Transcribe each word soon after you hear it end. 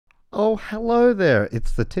Oh, hello there.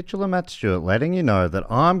 It's the titular Matt Stewart letting you know that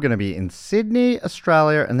I'm going to be in Sydney,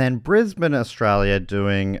 Australia, and then Brisbane, Australia,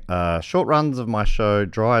 doing short runs of my show,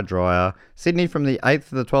 Dryer. Sydney from the 8th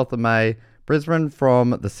to the 12th of May, Brisbane from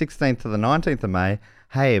the 16th to the 19th of May.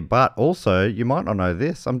 Hey, but also, you might not know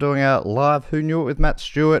this, I'm doing a live Who Knew It with Matt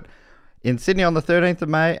Stewart in Sydney on the 13th of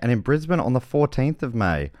May and in Brisbane on the 14th of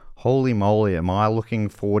May. Holy moly, am I looking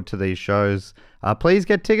forward to these shows. Please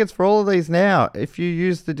get tickets for all of these now. If you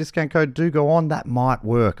use the discount code Do Go On, that might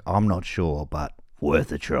work. I'm not sure, but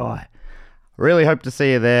worth a try. Really hope to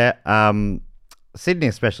see you there. Sydney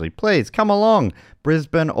especially, please come along.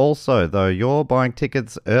 Brisbane also, though you're buying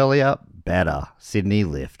tickets earlier, better. Sydney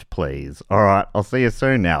lift, please. All right, I'll see you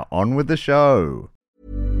soon now. On with the show.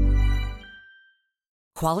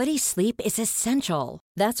 Quality sleep is essential.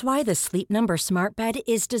 That's why the Sleep Number Smart Bed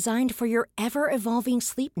is designed for your ever-evolving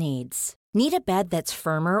sleep needs. Need a bed that's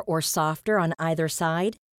firmer or softer on either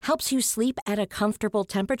side? Helps you sleep at a comfortable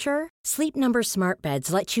temperature? Sleep Number Smart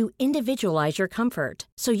Beds let you individualize your comfort,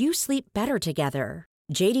 so you sleep better together.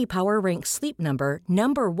 J.D. Power ranks Sleep Number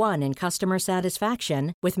number 1 in customer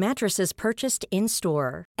satisfaction with mattresses purchased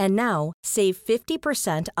in-store. And now, save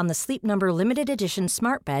 50% on the Sleep Number Limited Edition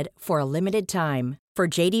Smart Bed for a limited time. For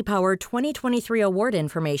J.D. Power 2023 award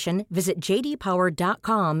information, visit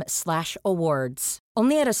jdpower.com/awards.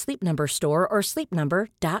 Only at a Sleep Number store or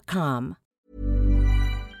sleepnumber.com.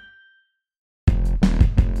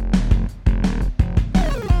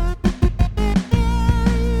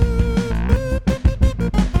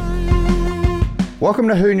 Welcome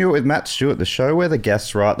to Who Knew It with Matt Stewart, the show where the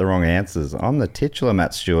guests write the wrong answers. I'm the titular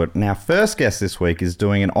Matt Stewart, and our first guest this week is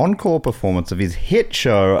doing an encore performance of his hit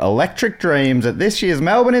show, Electric Dreams, at this year's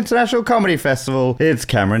Melbourne International Comedy Festival. It's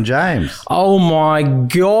Cameron James. Oh my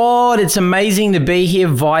God, it's amazing to be here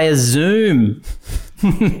via Zoom.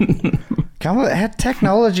 Come on, how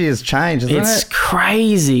technology has changed, isn't it? It's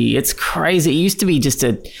crazy. It's crazy. It used to be just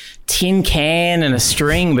a tin can and a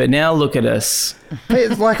string, but now look at us.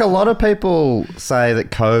 It's like a lot of people say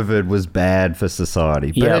that COVID was bad for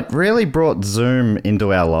society, but it really brought Zoom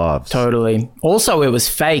into our lives. Totally. Also, it was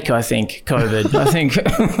fake, I think, COVID. I think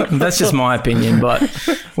that's just my opinion, but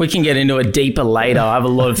we can get into it deeper later. I have a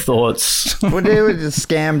lot of thoughts. What do you do?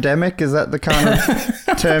 Scamdemic? Is that the kind of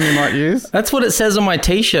term you might use? That's what it says on my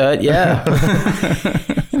T-shirt, yeah.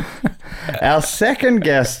 Our second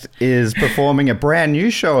guest is performing a brand new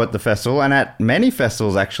show at the festival and at many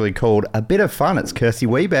festivals actually called A Bit of Fun. It's Kirsty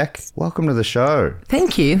Webeck. Welcome to the show.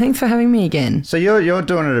 Thank you. Thanks for having me again. So you're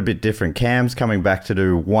doing it a bit different. Cam's coming back to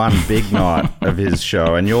do one big night of his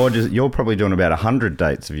show, and you're probably doing about 100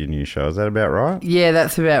 dates of your new show. Is that about right? Yeah,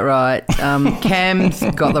 that's about right. Cam's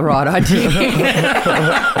got the right idea.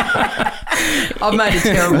 I've made a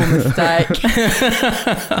terrible mistake.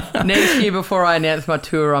 Next year, before I announce my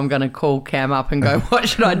tour, I'm going to call Cam up and go, what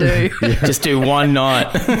should I do? Just do one night.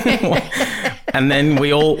 And then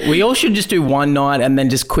we all should just do one night and then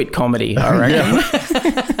just quit comedy, I reckon.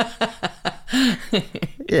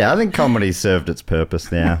 Yeah, I think comedy served its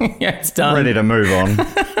purpose now. Yeah, it's done. Ready to move on.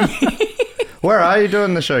 Where are you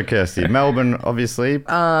doing the show, Kirsty? Melbourne, obviously.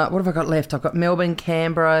 What have I got left? I've got Melbourne,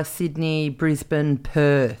 Canberra, Sydney, Brisbane,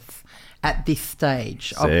 Perth. At this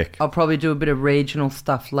stage. Sick. I'll probably do a bit of regional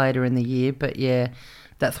stuff later in the year, but yeah,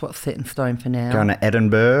 that's what's set in stone for now. Going to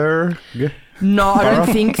Edinburgh? No, I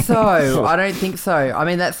don't think so. I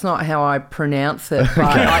mean, that's not how I pronounce it,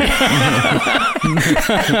 but,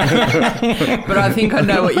 but I think I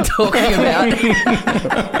know what you're talking about.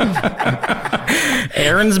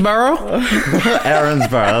 Erinsborough? Erinsborough,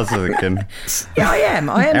 that's what I'm thinking. Yeah, I am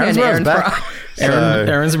Erinsborough's back.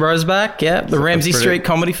 Erinsborough's back, yeah. The Ramsay Street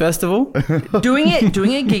Comedy Festival. Doing a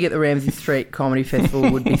gig at the Ramsay Street Comedy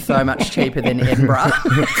Festival would be so much cheaper than Edinburgh.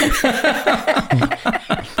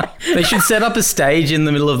 They should set up a stage in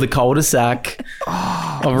the middle of the cul-de-sac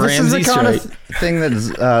of Ramsay Street. This is the kind of thing that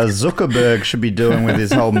Zuckerberg should be doing with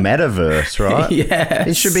his whole metaverse, right? Yes.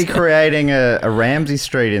 He should be creating a Ramsay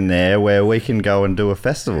Street in there where we can go and do a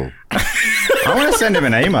festival. I want to send him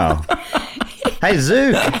an email. Hey,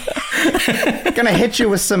 Zook, gonna hit you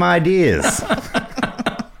with some ideas.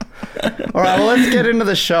 All right, well, let's get into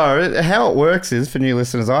the show. How it works is, for new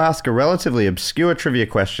listeners, I ask a relatively obscure trivia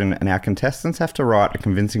question and our contestants have to write a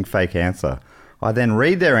convincing fake answer. I then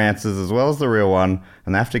read their answers as well as the real one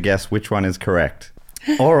and they have to guess which one is correct.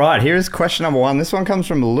 All right, here's question number 1. This one comes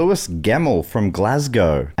from Lewis Gemmell from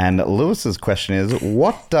Glasgow. And Lewis's question is,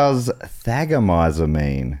 what does thagomizer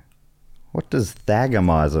mean? What does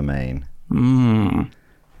thagomizer mean?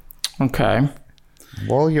 Okay.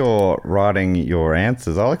 While you're writing your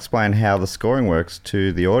answers, I'll explain how the scoring works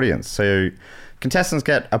to the audience. So contestants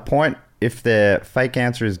get a point if their fake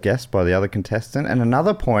answer is guessed by the other contestant, and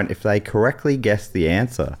another point if they correctly guess the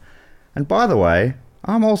answer. And by the way,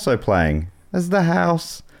 I'm also playing as the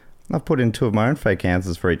house. I've put in 2 of my own fake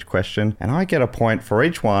answers for each question, and I get a point for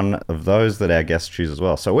each one of those that our guests choose as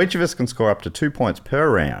well. So each of us can score up to 2 points per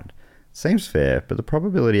round. Seems fair, but the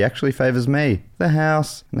probability actually favours me, the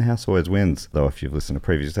house, and the house always wins. Though if you've listened to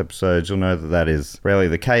previous episodes, you'll know that that is rarely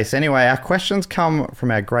the case. Anyway, our questions come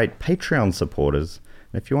from our great Patreon supporters.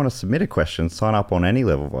 And if you want to submit a question, sign up on any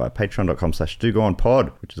level via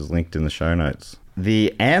patreon.com/dogoonpod, which is linked in the show notes.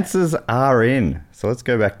 The answers are in. So let's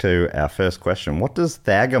go back to our first question. What does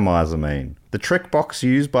Thagomizer mean? The trick box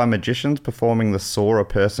used by magicians performing the saw a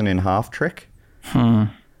person in half trick?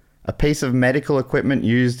 A piece of medical equipment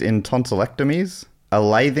used in tonsillectomies? A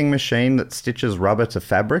lathing machine that stitches rubber to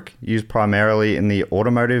fabric, used primarily in the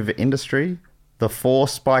automotive industry? The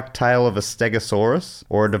 4-spiked tail of a stegosaurus?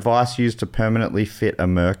 Or a device used to permanently fit a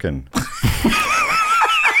merkin?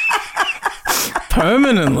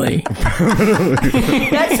 Permanently.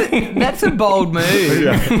 That's a bold move.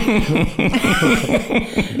 Yeah.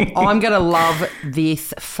 I'm going to love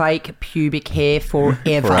this fake pubic hair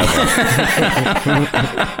forever.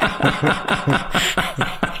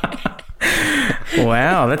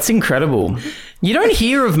 Wow, that's incredible. You don't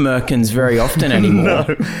hear of merkins very often anymore.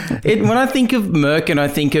 No. When I think of merkin, I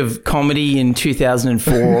think of comedy in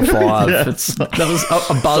 2004 or 5. Yeah. That was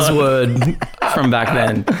a buzzword from back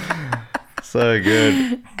then. So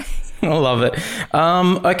good. I love it.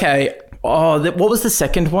 Okay. What was the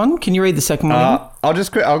second one? Can you read the second one?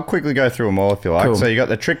 I'll quickly go through them all if you like. Cool. So you got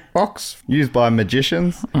the trick box used by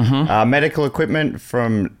magicians, medical equipment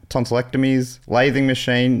from tonsillectomies, lathing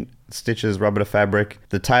machine, stitches rubber to fabric,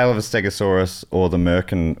 the tail of a stegosaurus, or the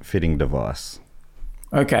merkin fitting device.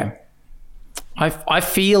 Okay. I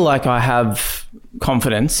feel like I have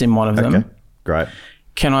confidence in one of them. Okay, great.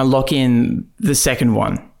 Can I lock in the second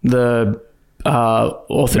one? The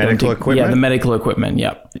orthodontic Medical equipment? Yeah, the medical equipment.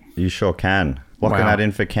 Yep. You sure can. Locking Wow. that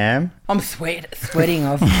in for Cam. I'm sweating.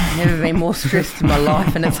 I've never been more stressed in my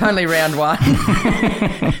life, and it's only round 1.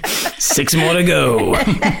 6 more to go.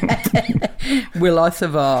 Will I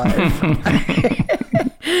survive?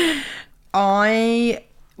 I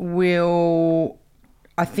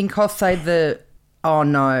think I'll say the... Oh,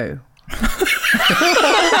 no.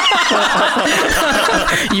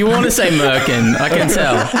 You want to say merkin, I can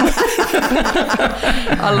tell.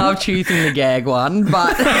 I love choosing the gag one,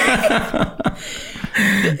 but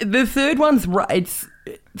the third one's it's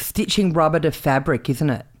stitching rubber to fabric, isn't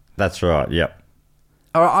it? That's right, yep.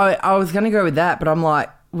 I was going to go with that, but I'm like,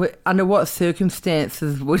 under what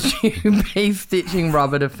circumstances would you be stitching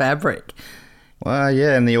rubber to fabric? Well,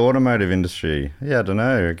 yeah, in the automotive industry. Yeah, I don't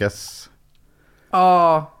know, I guess...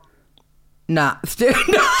 Oh... Nah,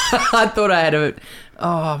 I thought I had a...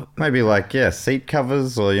 Oh, Maybe like, seat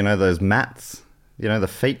covers or, those mats. The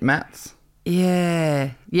feet mats.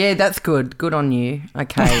 yeah. Yeah, that's good. Good on you.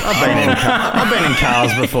 Okay. I've been in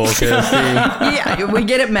cars before, Kirsty. Yeah, we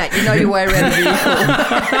get it, Matt. You know your way around the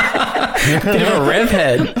vehicle. Bit of a rev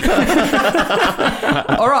head.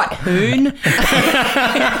 All right, Hoon.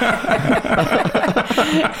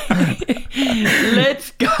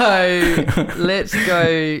 Let's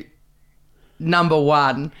go. Number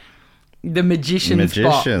 1, the magician's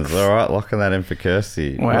box. All right, locking that in for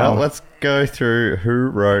Kirsty. Wow. Well, let's go through who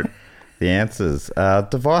wrote the answers.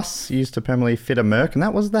 Device used to permanently fit a merkin,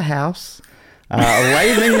 that was the house. A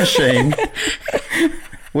lathing machine,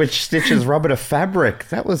 which stitches rubber to fabric,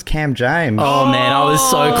 that was Cam James. Oh man, I was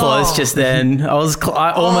so close just then. I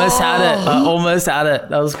almost had it.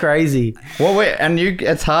 That was crazy. Well,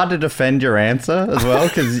 it's hard to defend your answer as well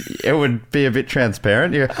because it would be a bit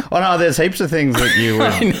transparent. There's heaps of things that you would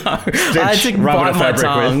I know. I had stitch to rubber bite to my fabric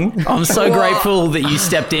tongue. with. I'm so grateful that you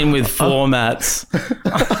stepped in with formats.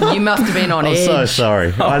 You must have been on I'm edge. so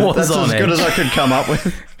sorry. was That's on as good edge. as I could come up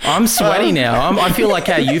with. I'm sweaty now. I feel like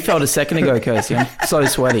how you felt a second ago, Kirsty. I'm so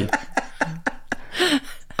sweaty.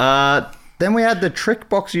 Then we had the trick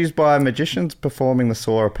box used by magicians performing the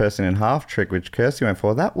saw a person in half trick, which Kirsty went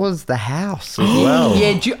for. That was the house as well.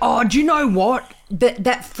 Yeah. Do you know what?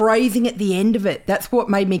 That phrasing at the end of it, that's what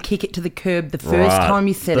made me kick it to the curb the first Right. time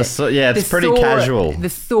you said it. It's pretty casual. The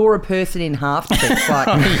saw a person in half trick. Like,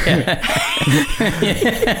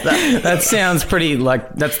 That sounds pretty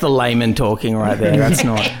like that's the layman talking right there. That's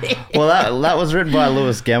not. Well, that was written by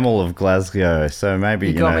Lewis Gemmell of Glasgow, so maybe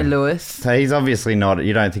you got me, Lewis. So he's obviously not.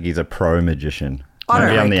 You don't think he's a pro magician? I don't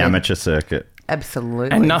Maybe on the reckon. amateur circuit.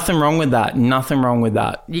 Absolutely. And nothing wrong with that. Nothing wrong with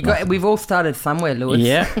that. We've all started somewhere, Lewis.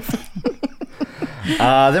 Yeah.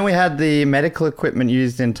 Then we had the medical equipment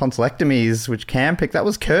used in tonsillectomies, which Cam picked. That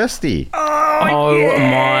was Kirsty. Oh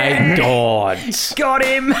my God. Got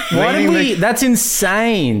him. Why did we? That's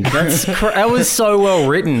insane. That was so well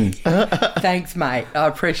written. Thanks, mate. I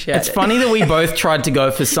appreciate It's it. funny that we both tried to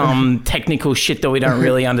go for some technical shit that we don't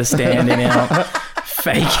really understand in our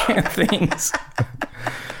fake things.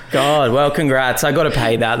 God, well, congrats. I got to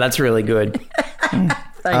pay that. That's really good.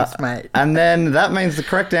 Thanks, mate. And then that means the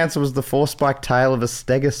correct answer was the four-spiked tail of a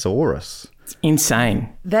stegosaurus. It's insane.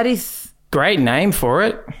 That is... Great name for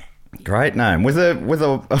it. Great name. With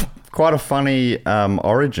a quite a funny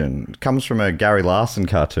origin. It comes from a Gary Larson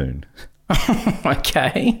cartoon.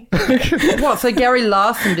 Okay. What, so Gary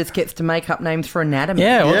Larson just gets to make up names for anatomy?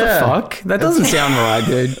 Yeah, what Yeah. the fuck? That doesn't sound right,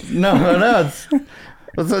 dude. No.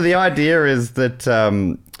 So the idea is that,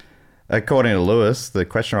 according to Lewis, the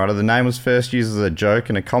question writer, the name was first used as a joke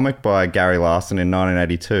in a comic by Gary Larson in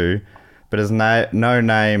 1982, but as no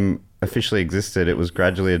name officially existed, it was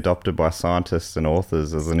gradually adopted by scientists and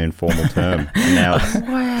authors as an informal term. And now it's...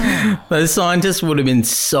 Wow. Those scientists would have been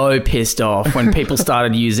so pissed off when people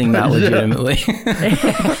started using that legitimately.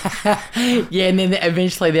 Yeah, and then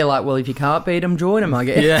eventually they're like, well, if you can't beat them, join them, I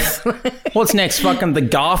guess. Yeah. What's next? Fucking the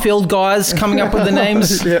Garfield guys coming up with the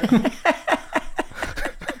names? Yeah.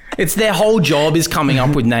 It's their whole job is coming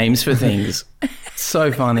up with names for things. It's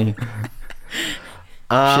so funny.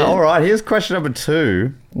 All right, here's question number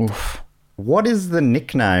 2. Oof. What is the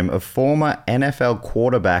nickname of former NFL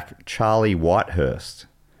quarterback Charlie Whitehurst?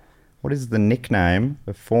 What is the nickname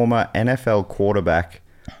of former NFL quarterback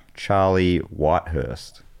Charlie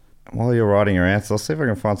Whitehurst? While you're writing your answer, I'll see if I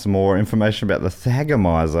can find some more information about the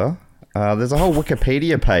Thagomizer. There's a whole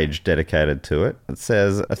Wikipedia page dedicated to it. It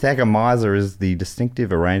says, a Thagomizer is the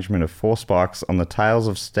distinctive arrangement of 4 spikes on the tails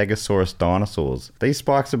of Stegosaurus dinosaurs. These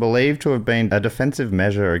spikes are believed to have been a defensive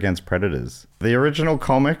measure against predators. The original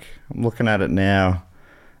comic, I'm looking at it now,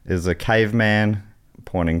 is a caveman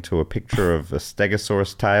pointing to a picture of a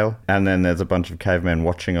Stegosaurus tail, and then there's a bunch of cavemen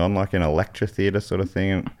watching on, like in a lecture theatre sort of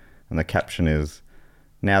thing, and the caption is,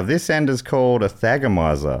 now this end is called a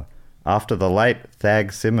Thagomizer, after the late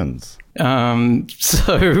Thag Simmons.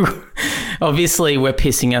 So obviously we're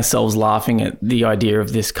pissing ourselves laughing at the idea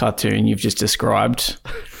of this cartoon you've just described.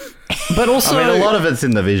 But also... I mean, a lot of it's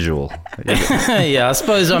in the visual. Yeah, I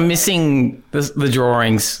suppose I'm missing the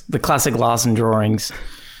drawings, the classic Larson drawings.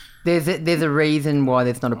 There's a reason why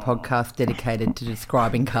there's not a podcast dedicated to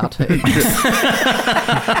describing cartoons.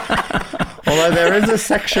 Although there is a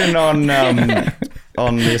section on the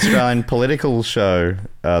Australian political show,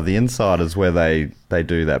 The Insiders, where they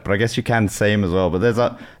do that. But I guess you can see them as well. But there's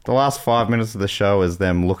the last 5 minutes of the show is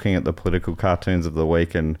them looking at the political cartoons of the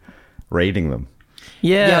week and reading them.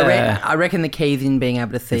 Yeah. I reckon the key's in being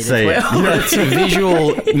able to see it See as well. it. It's a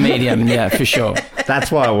visual medium, yeah, for sure.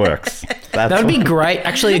 That's why it works. That would be great.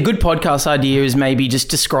 Actually, a good podcast idea is maybe just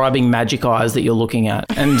describing magic eyes that you're looking at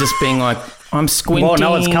and just being like, I'm squinting. Well,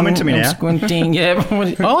 no, it's coming to me I'm now. Squinting, yeah.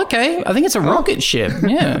 Oh, okay. I think it's a rocket ship,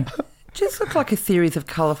 yeah. Just looked like a series of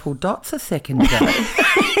colourful dots a second ago.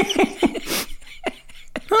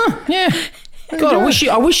 Yeah. God,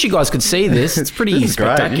 I wish you guys could see this. It's pretty This is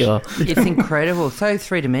great. spectacular. It's incredible. So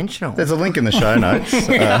three-dimensional. There's a link in the show notes.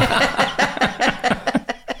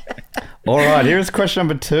 All right, here's question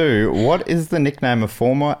number 2. What is the nickname of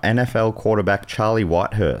former NFL quarterback Charlie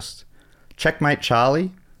Whitehurst? Checkmate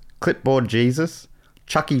Charlie, Clipboard Jesus,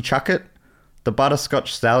 Chucky Chuckett, the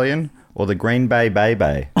Butterscotch Stallion, or the Green Bay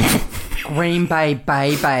Bay? Green Bay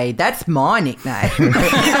Bay. That's my nickname.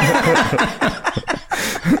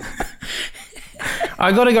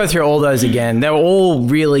 I got to go through all those again. They were all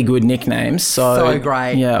really good nicknames. So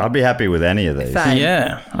great. Yeah. I'd be happy with any of these. Same.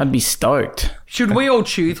 Yeah, I'd be stoked. Should we all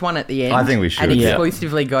choose one at the end? I think we should. And Yeah.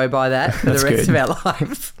 exclusively go by that for That's the rest good. of our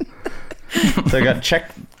lives. So we got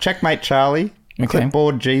Checkmate Charlie, Okay.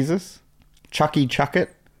 Clipboard Jesus, Chucky Chuckett,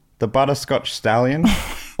 the Butterscotch Stallion,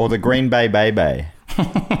 or the Green Bay Bay?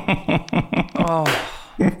 Oh.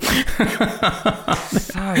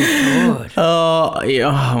 So good. Oh,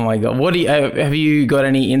 yeah. Oh my God. What do you have? You got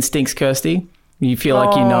any instincts, Kirsty? You feel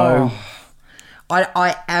like you know?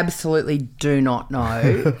 I absolutely do not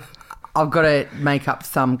know. I've got to make up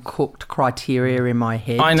some cooked criteria in my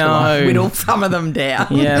head I to like know. whittle some of them down.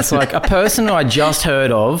 Yeah, it's like a person who I just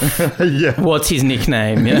heard of. Yeah. What's his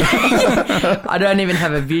nickname? Yeah. I don't even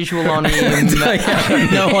have a visual on him. I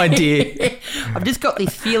have no idea. I've just got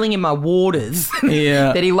this feeling in my waters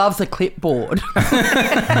Yeah. that he loves a clipboard.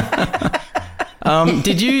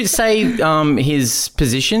 Did you say his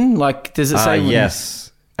position? Like, does it say?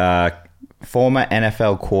 Yes. Former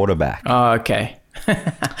NFL quarterback. Oh, okay.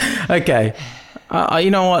 Okay.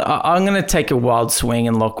 You know what? I'm going to take a wild swing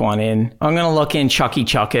and lock one in. I'm going to lock in Chucky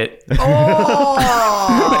Chuck It.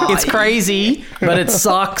 Oh! It's crazy, but it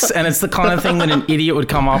sucks, and it's the kind of thing that an idiot would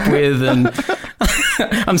come up with. And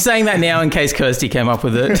I'm saying that now in case Kirsty came up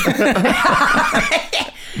with it.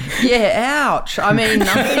 Yeah, ouch. I mean,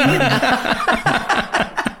 nothing.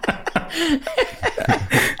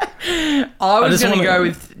 I was going to go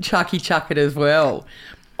with Chucky Chuck It as well.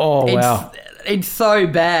 Oh, wow. It's so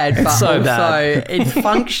bad, but so also bad. it's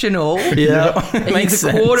functional. Yeah, He's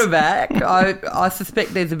a quarterback. I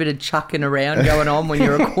suspect there's a bit of chucking around going on when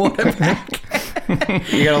you're a quarterback.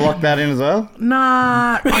 You got to lock that in as well?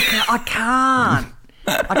 Nah, I can't.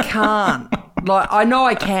 Like, I know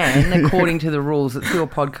I can, according to the rules. It's your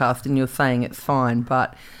podcast and you're saying it's fine,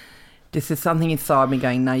 but this is something inside me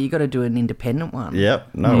going, no, you got to do an independent one. Yep,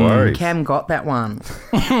 no worries. Cam got that one.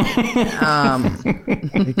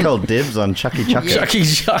 He called dibs on Chucky Chuck It. Chucky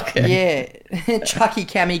Chuck It. Yeah. Chucky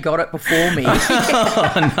Cammy got it before me.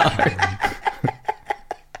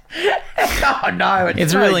 Oh, no.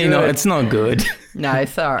 It's so really good. not. It's not good. No,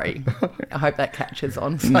 sorry. I hope that catches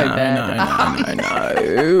on so No, bad.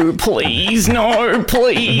 no. Please, no,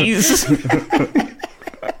 please.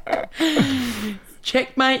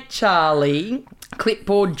 Checkmate Charlie,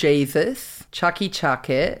 Clipboard Jesus, Chucky Chuck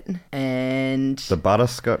It, and The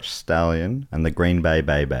Butterscotch Stallion and the Green Bay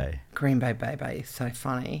Baby. Green Bay Baby is so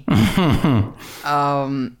funny.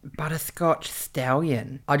 Butterscotch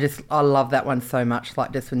Stallion. I love that one so much,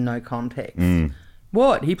 like just with no context.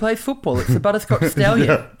 What? He plays football. It's the Butterscotch Stallion.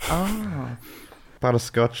 Yeah. Oh.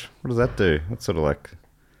 Butterscotch. What does that do? That's sort of like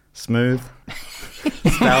smooth.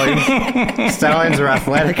 Stallions are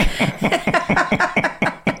athletic.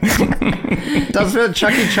 Does feel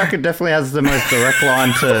Chucky Chuck It definitely has the most direct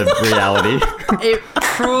line to reality. It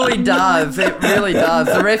truly does. It really does.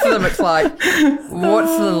 The rest of them, it's like,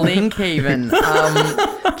 what's the link even?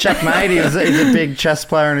 Checkmate, he's a big chess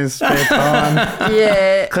player in his spare time.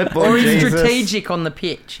 Yeah. Clipboard or he's Jesus. strategic on the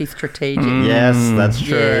pitch. He's strategic. Yes, that's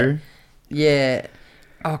true. Yeah.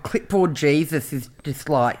 Oh, Clipboard Jesus is just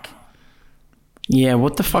like... Yeah,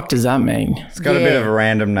 what the fuck does that mean? It's got a bit of a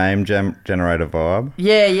random name generator vibe.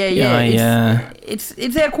 Yeah. Yeah.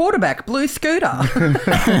 It's our quarterback, Blue Scooter.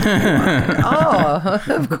 Oh,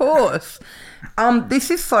 of course.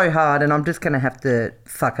 This is so hard, and I'm just going to have to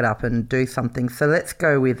suck it up and do something. So let's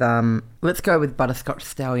go with Butterscotch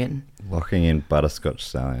Stallion. Locking in Butterscotch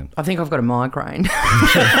Stallion. I think I've got a migraine.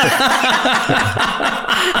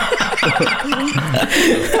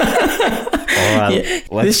 All right,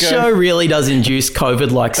 This show really does induce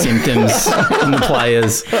COVID-like symptoms in the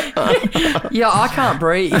players. Yeah, I can't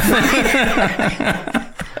breathe.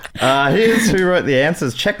 Here's who wrote the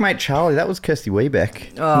answers. Checkmate Charlie. That was Kirsty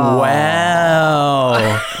Webeck. Oh. Wow.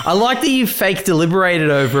 I like that you fake deliberated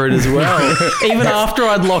over it as well, even after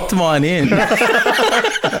I'd locked mine in.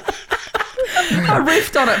 I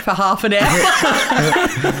riffed on it for half an hour.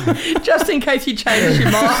 Just in case you changed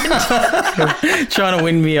your mind. Trying to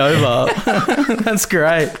win me over. That's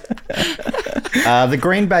great. The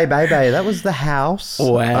Green Bay Baby. That was the house.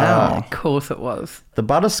 Wow. Of course it was. The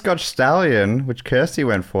Butterscotch Stallion, which Kirsty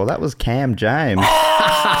went for, that was Cam James.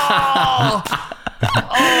 Oh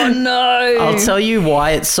no. I'll tell you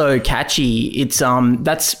why it's so catchy. It's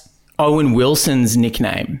that's Owen Wilson's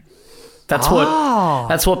nickname. That's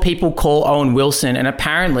what people call Owen Wilson, and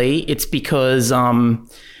apparently it's because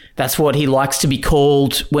that's what he likes to be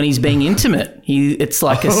called when he's being intimate. It's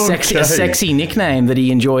like a sexy nickname that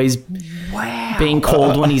he enjoys being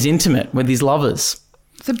called when he's intimate with his lovers.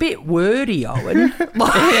 It's a bit wordy, Owen.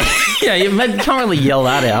 Yeah, you can't really yell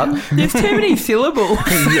that out. There's too many syllables.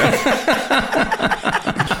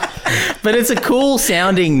 But it's a cool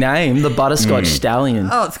sounding name, the Butterscotch Stallion.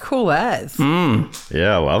 Oh, it's cool as.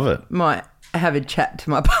 Yeah, I love it. Might have a chat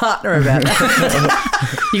to my partner about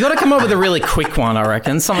that. You got to come up with a really quick one, I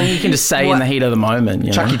reckon. Something you can just say in the heat of the moment.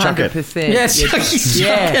 You know? Chucky Chuck It. 100%. Yes, Chucky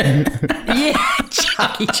Chuck It. Yeah,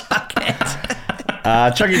 Chucky Chuck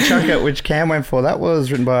It. Chucky Chuck It, which Cam went for, that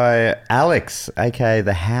was written by Alex, aka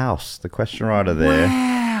The House, the question writer there.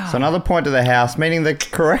 Wow. So another point to The House, meaning the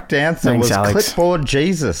correct answer Thanks, was Alex. Clipboard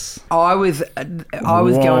Jesus. I was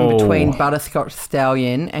going between Butterscotch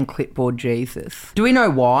Stallion and Clipboard Jesus. Do we know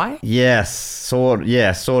why? Yes, sort of.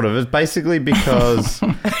 It's basically because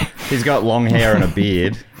he's got long hair and a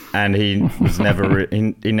beard, and he was never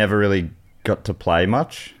he never really got to play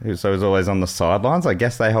much, so he was always on the sidelines. I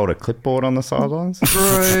guess they hold a clipboard on the sidelines.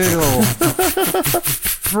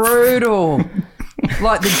 Brutal.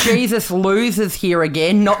 Like the Jesus losers here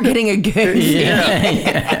again, not getting a Guernsey.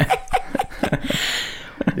 Yeah.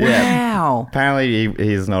 Wow. Apparently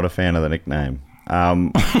he's not a fan of the nickname.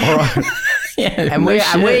 All right. and we're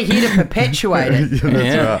here to perpetuate it.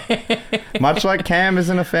 That's right. Much like Cam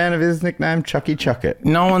isn't a fan of his nickname, Chucky Chuckett.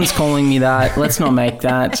 No one's calling me that. Let's not make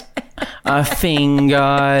that a thing,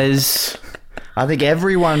 guys. I think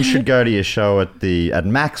everyone should go to your show at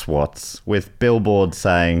Max Watts with billboards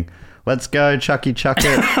saying, "Let's go, Chucky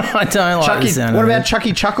Chuckett." I don't like the sound What of about it.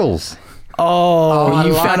 Chucky Chuckles? Oh,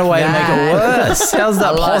 you I found like a way that. to make it worse. How's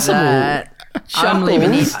that possible? That. I'm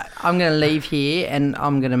leaving Chuckles? here. I'm going to leave here and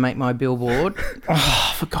I'm going to make my billboard.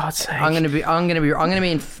 Oh, for God's sake. I'm going to be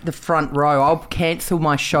in the front row. I'll cancel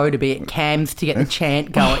my show to be at Cam's to get the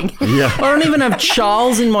chant going. Yeah. I don't even have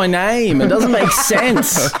Charles in my name. It doesn't make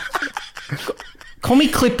sense. Call me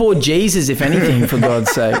Clipboard Jesus, if anything, for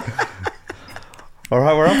God's sake. All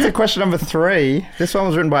right, we're up to question number 3. This one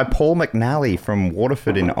was written by Paul McNally from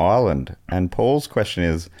Waterford in Ireland. And Paul's question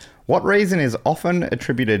is, what reason is often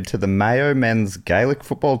attributed to the Mayo men's Gaelic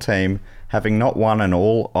football team having not won an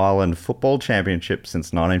All-Ireland football championship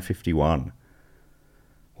since 1951?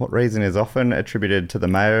 What reason is often attributed to the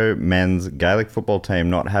Mayo men's Gaelic football team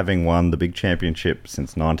not having won the big championship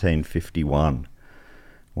since 1951?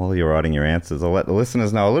 While you're writing your answers, I'll let the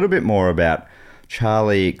listeners know a little bit more about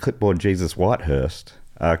Charlie Clipboard Jesus Whitehurst.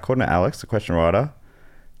 According to Alex, the question writer,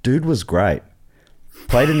 dude was great.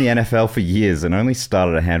 Played in the NFL for years and only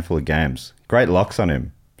started a handful of games. Great locks on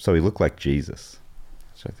him, so he looked like Jesus.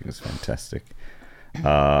 So I think it's fantastic.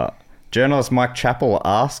 Journalist Mike Chappell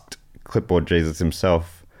asked Clipboard Jesus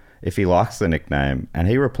himself if he likes the nickname, and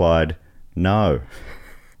he replied, no,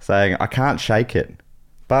 saying, I can't shake it,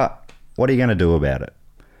 but what are you going to do about it?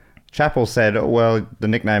 Chappell said, well, the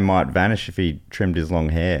nickname might vanish if he trimmed his long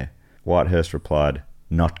hair. Whitehurst replied,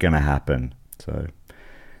 not going to happen. So,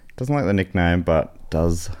 doesn't like the nickname, but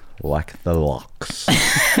does like the locks.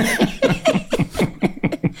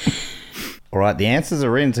 All right, the answers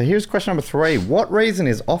are in. So here's question number 3. What reason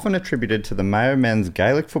is often attributed to the Mayo men's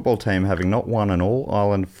Gaelic football team having not won an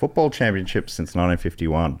All-Ireland football championship since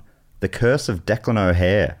 1951? The curse of Declan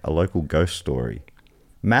O'Hare, a local ghost story.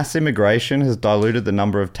 Mass immigration has diluted the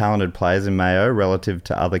number of talented players in Mayo relative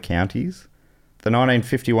to other counties. The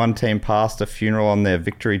 1951 team passed a funeral on their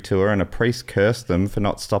victory tour and a priest cursed them for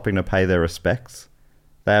not stopping to pay their respects.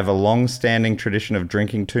 They have a long-standing tradition of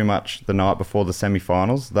drinking too much the night before the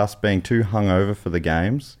semi-finals, thus being too hungover for the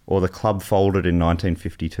games, or the club folded in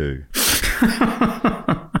 1952.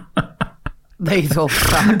 These all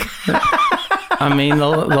suck. I mean, the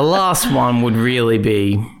last one would really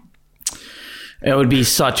be... It would be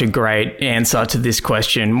such a great answer to this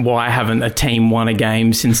question. Why haven't a team won a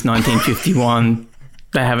game since 1951?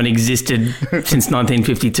 They haven't existed since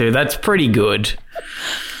 1952. That's pretty good.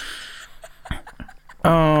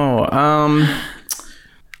 I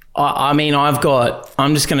mean, I'm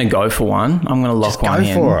just going to go for one. I'm going to lock one in.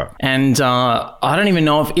 Just go for it. And I don't even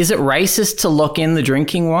know is it racist to lock in the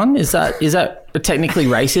drinking one? Is that technically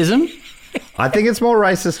racism? I think it's more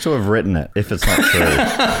racist to have written it, if it's not true.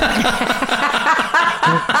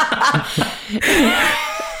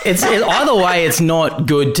 Either way, it's not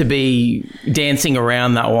good to be dancing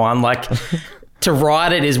around that one. Like, to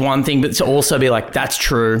write it is one thing, but to also be like, that's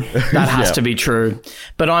true. That has to be true.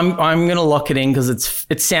 But I'm going to lock it in because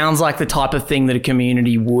it sounds like the type of thing that a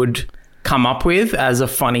community would come up with as a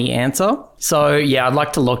funny answer. So, yeah, I'd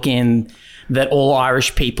like to lock in that all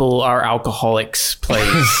Irish people are alcoholics,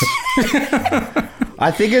 please.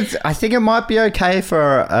 I think it might be okay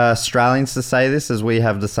for Australians to say this, as we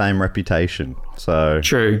have the same reputation. So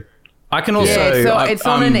True. I can also... Yeah, so it's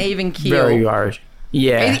on an even keel. Very Irish.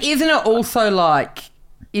 Yeah. Isn't it also like,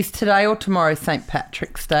 is today or tomorrow St.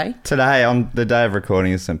 Patrick's Day? Today, on the day of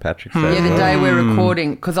recording, is St. Patrick's Day. Yeah, the day we're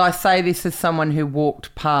recording, because I say this as someone who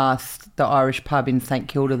walked past the Irish pub in St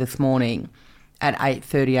Kilda this morning at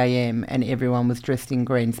 8:30am and everyone was dressed in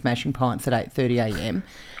green smashing pints at 8:30am.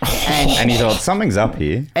 And you thought, something's up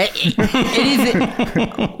here. It is.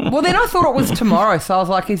 Well, then I thought it was tomorrow, so I was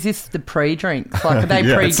like, is this the pre-drinks? Like, are they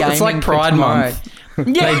Yeah. pre-gaming? It's like Pride Month.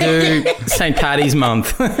 Yeah. They do St. Paddy's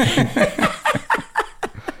Month.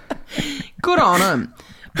 Good on them.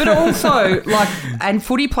 But also, like, and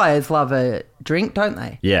footy players love a drink, don't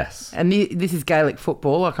they? Yes. And this is Gaelic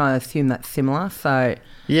football. Like, I assume that's similar. So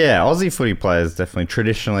Yeah, Aussie footy players definitely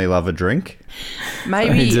traditionally love a drink.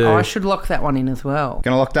 maybe do. I should lock that one in as well.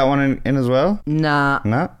 Gonna lock that one in as well? Nah,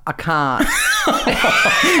 No? I can't.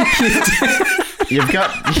 You're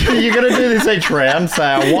gonna do this each round, say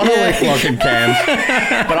I want to lick lock and cams,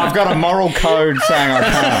 but I've got a moral code saying I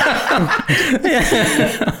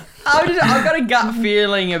can't. I've got a gut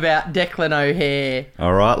feeling about Declan O'Hare.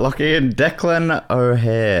 All right, lock in Declan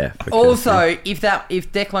O'Hare. Also, if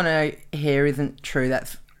Declan O'Hare isn't true,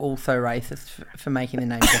 that's also racist for making the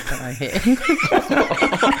name Declan O'Hare.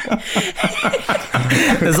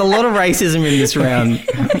 There's a lot of racism in this round.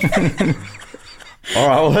 All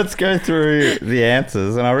right, well, let's go through the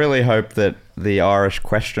answers, and I really hope that the Irish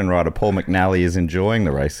question writer Paul McNally is enjoying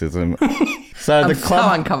the racism. So I'm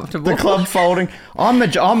so uncomfortable. The club folding. I'm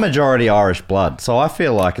majority Irish blood, so I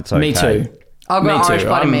feel like it's okay. Me too. I've got Irish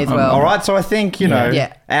blood in me as well. All right, so I think,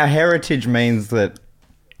 our heritage means that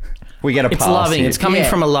we get a pass. It's loving. Here. It's coming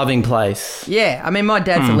from a loving place. Yeah, I mean, my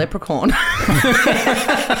dad's a leprechaun.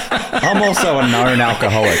 I'm also a known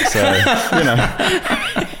alcoholic, so,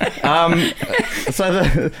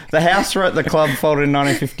 so the House wrote the club folded in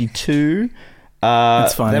 1952.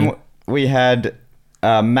 That's funny. Then we had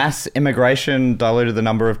mass immigration diluted the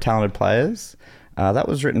number of talented players. That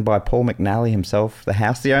was written by Paul McNally himself. The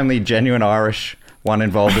House, the only genuine Irish one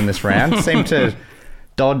involved in this round, seemed to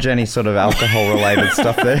dodge any sort of alcohol-related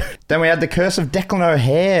stuff there. Then we had the curse of Declan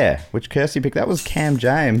O'Hare, which Kirsty picked. That was Cam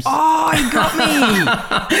James. Oh, you got me.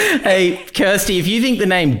 Hey, Kirsty, if you think the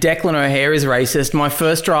name Declan O'Hare is racist, my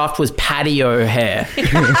first draft was Paddy O'Hare. And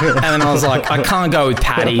then I was like, I can't go with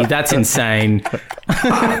Paddy. That's insane.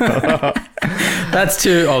 That's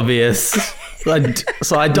too obvious.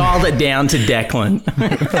 So I dialed it down to Declan.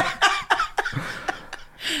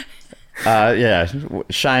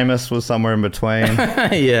 Seamus was somewhere in between.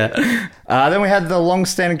 Yeah. Then we had the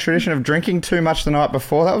long-standing tradition of drinking too much the night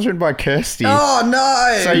before. That was written by Kirsty. Oh,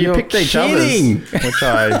 no. So you picked each other's, which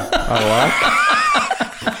I like.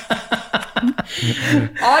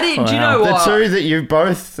 I didn't. Do you know what? The two that you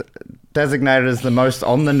both designated as the most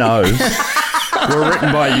on the nose were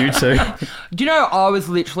written by you two. Do you know, I was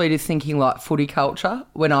literally just thinking like footy culture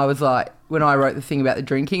when I wrote the thing about the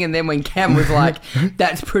drinking, and then when Cam was like,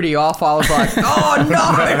 that's pretty off, I was like, oh no.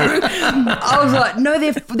 I was like, no,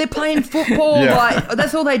 they're playing football. Yeah. Like,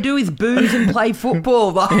 that's all they do is booze and play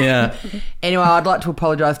football. Like, Yeah. Anyway, I'd like to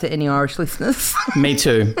apologise to any Irish listeners. Me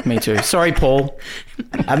too. Sorry, Paul.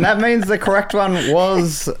 And that means the correct one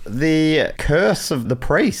was the curse of the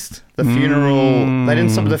priest. The funeral. They didn't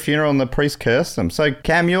stop at the funeral and the priest cursed them. So,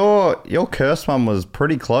 Cam, your curse one was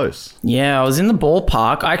pretty close. Yeah, I was in the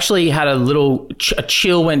ballpark. I actually had a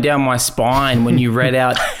chill went down my spine when you read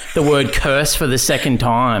out the word curse for the second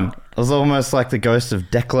time. It was almost like the ghost of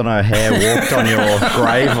Declan O'Hare walked on your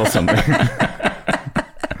grave or something.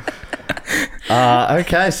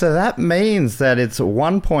 Okay, so that means that it's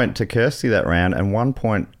 1 point to Kirsty that round and 1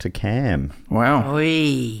 point to Cam. Wow.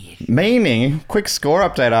 Oy. Meaning, quick score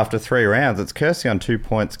update after 3 rounds. It's Kirsty on 2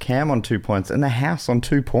 points, Cam on 2 points, and the House on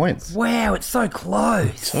 2 points. Wow, it's so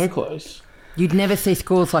close. So close. You'd never see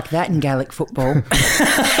scores like that in Gaelic football.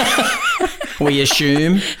 We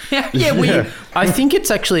assume. Yeah. I think it's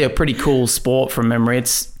actually a pretty cool sport from memory.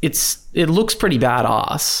 It looks pretty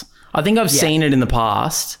badass. I think I've seen it in the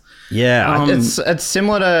past. Yeah, it's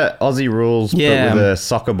similar to Aussie rules, but with a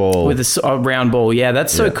soccer ball. With a round ball, yeah.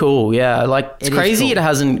 That's so cool, yeah. Like, it's crazy cool. It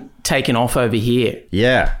hasn't taken off over here.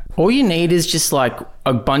 Yeah. All you need is just, like,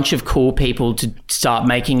 a bunch of cool people to start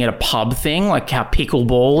making it a pub thing, like how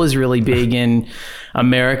pickleball is really big in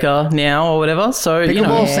America now or whatever. So,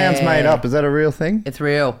 Pickleball sounds made up. Is that a real thing? It's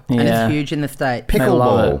real. And it's huge in the States.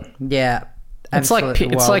 Pickleball. Yeah. It's like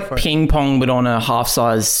ping pong, but on a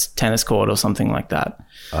half-size tennis court or something like that.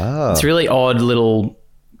 Oh. It's a really odd little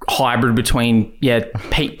hybrid between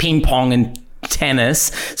ping pong and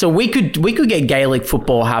tennis. So we could get Gaelic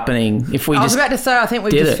football happening if we. I was about to say, I think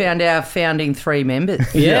we've just found our founding 3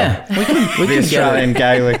 members. Yeah, we could the Australian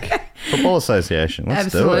Gaelic Football Association. Let's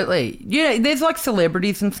Absolutely. do it. There's like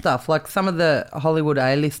celebrities and stuff. Like some of the Hollywood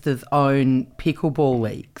A-listers own pickleball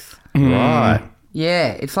leagues. Right.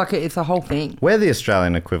 Yeah, it's a whole thing. We're the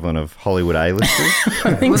Australian equivalent of Hollywood A-listers.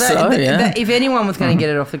 I think If anyone was going to get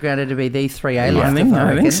it off the ground, it'd be these 3 A-listers.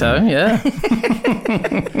 I think so, yeah.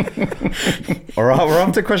 All right, we're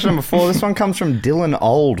on to question number 4. This one comes from Dylan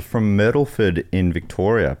Old from Myrtleford in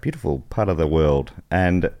Victoria. Beautiful part of the world.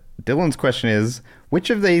 And Dylan's question is, which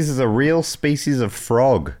of these is a real species of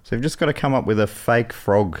frog? So you've just got to come up with a fake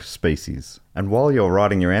frog species. And while you're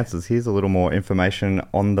writing your answers, here's a little more information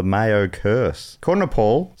on the Mayo curse. According to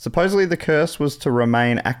Paul, supposedly the curse was to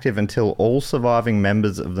remain active until all surviving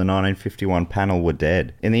members of the 1951 panel were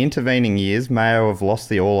dead. In the intervening years, Mayo have lost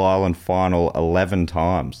the All-Ireland final 11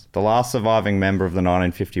 times. The last surviving member of the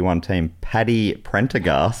 1951 team, Paddy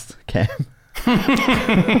Prendergast, Cam.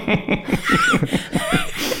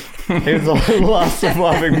 He was the last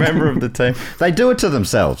surviving member of the team. They do it to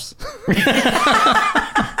themselves.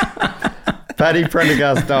 Paddy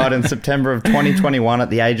Prendergast died in September of 2021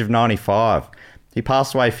 at the age of 95. He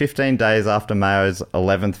passed away 15 days after Mayo's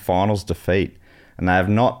 11th finals defeat. and they have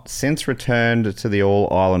not since returned to the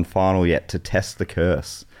All-Ireland final yet to test the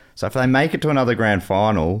curse. So if they make it to another grand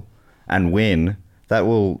final and win,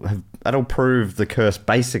 that'll prove the curse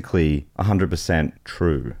basically 100%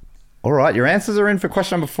 true. All right, your answers are in for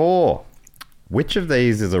question number 4. Which of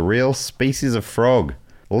these is a real species of frog?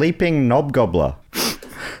 Leaping knob gobbler.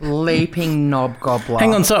 Leaping knob gobbler.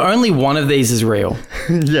 Hang on, so only one of these is real.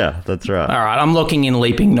 Yeah, that's right. All right, I'm looking in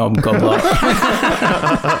leaping knob gobbler.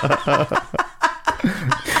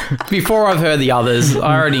 Before I've heard the others,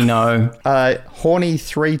 I already know. Horny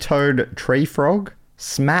three-toed tree frog,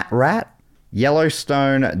 smat rat,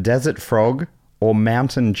 Yellowstone desert frog, or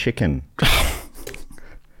mountain chicken?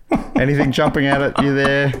 Anything jumping out at you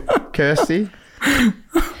there, Kirsty?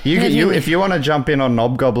 If you want to jump in on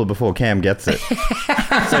knob gobbler before Cam gets it,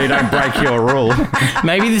 so you don't break your rule.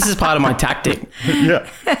 Maybe this is part of my tactic. Yeah.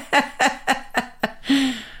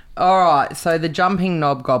 All right, so the jumping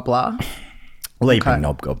knob gobbler. Leaping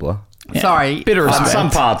knob gobbler. Yeah. Sorry. Bit of On respect. some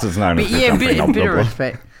parts it's known as the jumping knob bit of gobbler.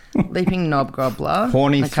 respect. Leaping knob gobbler.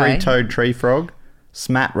 Horny three-toed tree frog,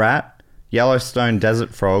 smat rat, Yellowstone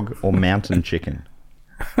desert frog, or mountain chicken?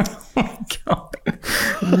 God.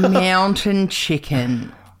 Mountain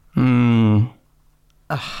chicken.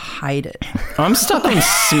 I hate it. I'm stuck on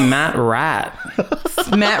smat rat.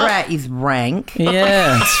 Smat rat is rank.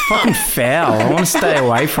 Yeah, it's fucking foul. I want to stay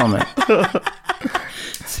away from it.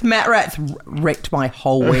 Smat rat's wrecked my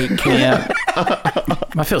whole week. Yeah.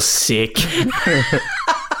 I feel sick.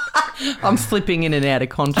 I'm slipping in and out of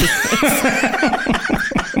consciousness.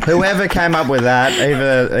 Whoever came up with that,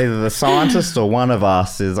 either the scientist or one of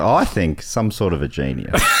us, is, I think, some sort of a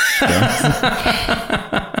genius.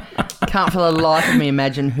 Can't for the life of me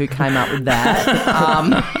imagine who came up with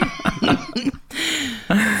that.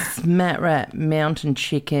 Smat rat, mountain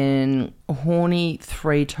chicken, horny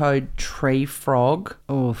three-toed tree frog.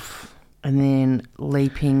 Oof. And then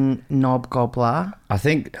leaping knob gobbler. I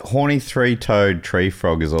think horny three-toed tree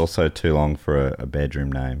frog is also too long for a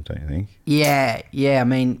bedroom name, don't you think? Yeah. I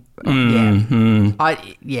mean,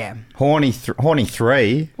 yeah. Horny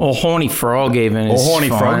three. Or horny frog even is horny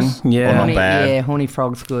fine. frogs. Yeah. Or not Horny, bad. yeah, horny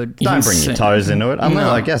frog's good. Don't bring your toes into it. Unless,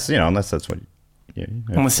 No. I guess, unless that's what... Yeah,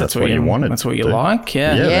 Unless that's what you wanted. That's what you to. like,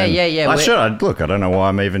 yeah. Yeah. Look, I don't know why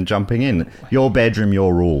I'm even jumping in. Your bedroom,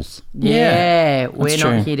 your rules. Yeah, we're that's not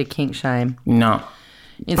true. here to kink shame. No.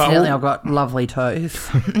 Incidentally, I've got lovely toes.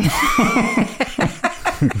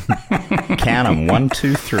 Count them. 1,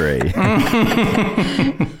 2, 3.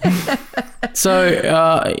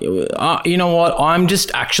 So, you know what? I'm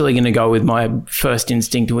just actually going to go with my first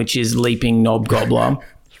instinct, which is leaping knob gobbler,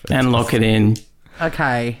 and lock it in.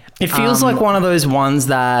 Okay. It feels like one of those ones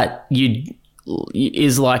that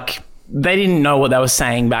is like they didn't know what they were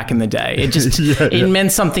saying back in the day. It just it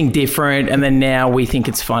meant something different, and then now we think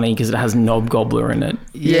it's funny because it has knob gobbler in it.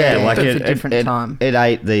 Yeah, like it's a different time. It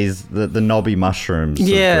ate the knobby mushrooms. of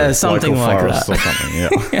Yeah, the something local like forests that. or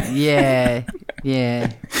something. Yeah.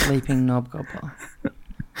 Yeah. Leaping knob gobbler.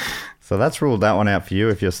 So that's ruled that one out for you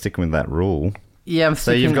if you're sticking with that rule. Yeah, I'm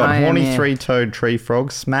So sticking. you've got I am, horny yeah. three-toed tree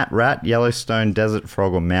frog, smat rat, Yellowstone desert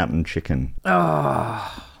frog, or mountain chicken.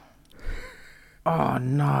 Oh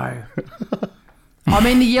no. I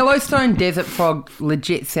mean, the Yellowstone desert frog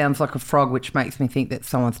legit sounds like a frog, which makes me think that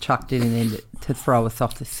someone's chucked it in there to throw us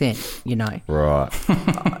off the scent, you know. Right.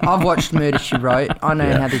 I've watched Murder, She Wrote. I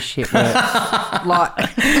know how this shit works. Like,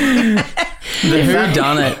 The who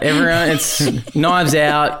done it? Everyone, it's Knives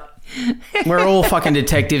Out. We're all fucking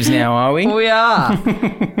detectives now, are we? we are.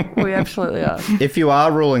 We absolutely are. If you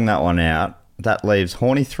are ruling that one out, that leaves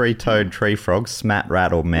horny three-toed tree frog, smat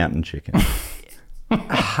rat, or mountain chicken.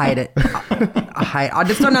 I hate it. I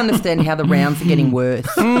just don't understand how the rounds are getting worse.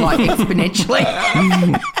 Like, exponentially.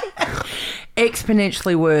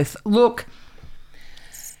 Exponentially worse. Look,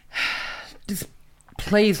 just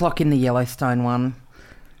please lock in the Yellowstone one.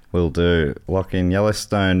 Will do. Lock in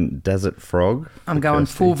Yellowstone desert frog. I'm going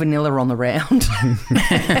Kirsty. full vanilla on the round.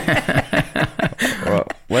 Well,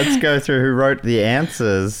 let's go through who wrote the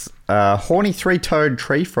answers. Horny three-toed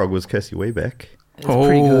tree frog was Kirsty Webeck. It was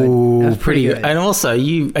pretty good. It was pretty good. And also,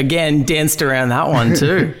 you again danced around that one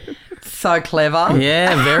too. So clever.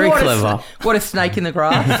 Yeah, very What a clever. what a snake in the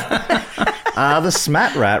grass. The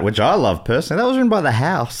smat rat, which I love personally, that was written by The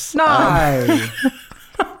House. No.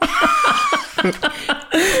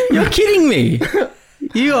 You're kidding me.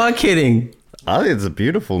 You are kidding. I think it's a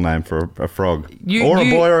beautiful name for a frog. Or a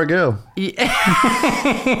you- boy or a girl. You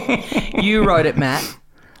wrote it, Matt.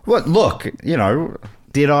 Well, look,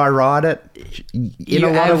 Did I write it? In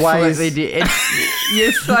a lot of ways. Did.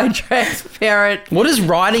 You're so transparent. What does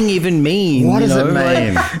writing even mean? What does it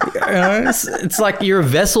mean? It's like you're a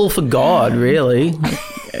vessel for God, really.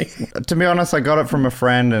 To be honest, I got it from a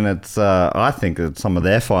friend, and it's I think it's some of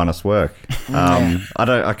their finest work.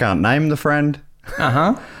 I can't name the friend.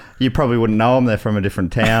 You probably wouldn't know them. They're from a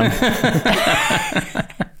different town.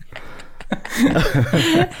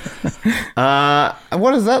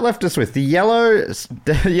 What has that left us with? The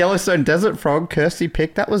Yellowstone desert frog Kirsty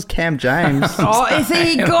picked. That was Cam James.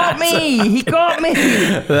 He got me. He got me.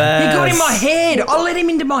 He got in my head. I let him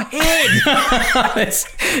into my head. There's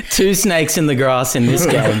 2 snakes in the grass in this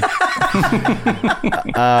game.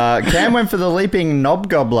 Cam went for the leaping knob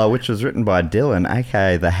gobbler, which was written by Dylan,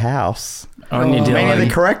 aka The House. Dylan. The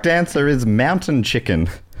correct answer is mountain chicken.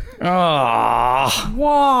 Oh.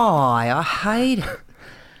 Why? I hate it.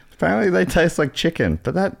 Apparently they taste like chicken,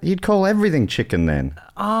 but you'd call everything chicken then.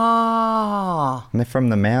 Oh. And they're from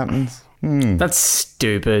the mountains. That's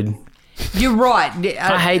stupid. You're right.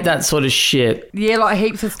 I hate that sort of shit. Yeah, like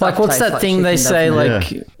heaps of stuff. Like, what's that thing they say?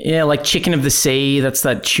 Like, like chicken of the sea. That's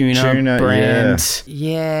that tuna brand.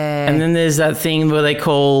 Yeah. And then there's that thing where they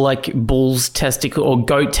call like bull's testicle or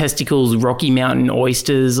goat testicles Rocky Mountain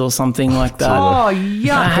oysters or something like that. Oh,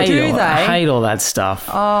 yuck. I hate all that stuff.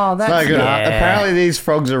 Oh, that's no good. Yeah. Apparently these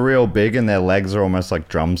frogs are real big and their legs are almost like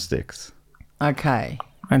drumsticks. Okay.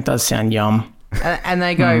 That does sound yum. And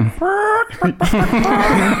they go... And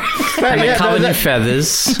they're covered in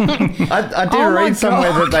feathers. I did read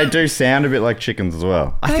somewhere that they do sound a bit like chickens as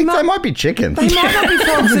well. I think they might be chickens. They might not be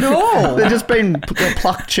frogs at all. They're just been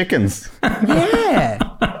plucked chickens. Yeah.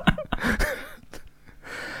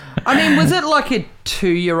 I mean, was it like a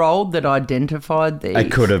 2-year-old that identified these?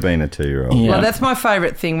 It could have been a 2-year-old. Yeah. Well, that's my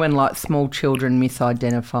favourite thing when like small children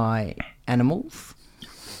misidentify animals.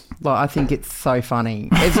 Like, I think it's so funny.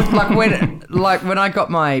 It's like when I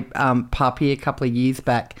got my puppy a couple of years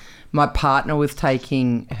back, my partner was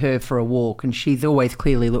taking her for a walk, and she's always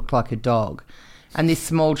clearly looked like a dog. And this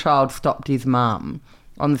small child stopped his mum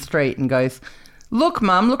on the street and goes, "Look,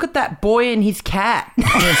 Mum, look at that boy and his cat."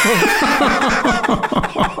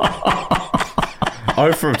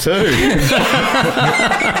 0 from 2.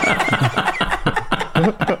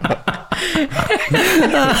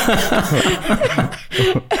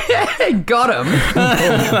 Got him.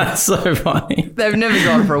 That's so funny. They've never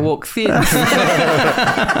gone for a walk since.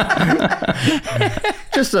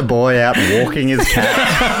 Just a boy out walking his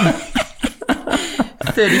cat.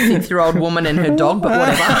 36-year-old woman and her dog, but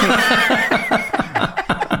whatever.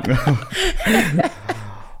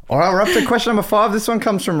 All right, we're up to question number 5. This one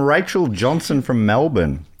comes from Rachel Johnson from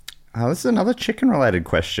Melbourne. This is another chicken-related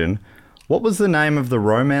question. What was the name of the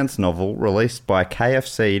romance novel released by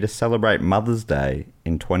KFC to celebrate Mother's Day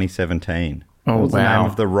in 2017? What was the name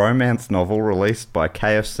of the romance novel released by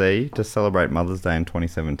KFC to celebrate Mother's Day in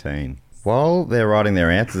 2017? While they're writing their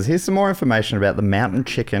answers, here's some more information about the mountain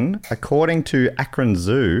chicken. According to Akron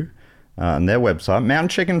Zoo on their website, mountain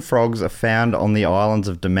chicken frogs are found on the islands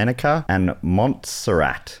of Dominica and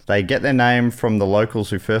Montserrat. They get their name from the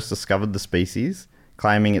locals who first discovered the species,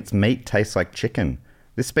 claiming its meat tastes like chicken.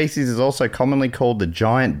 This species is also commonly called the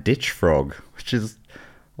giant ditch frog, which is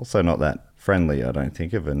also not that friendly, I don't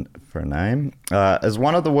think, for a name. As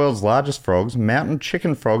one of the world's largest frogs, mountain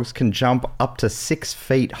chicken frogs can jump up to 6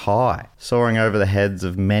 feet high, soaring over the heads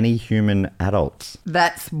of many human adults.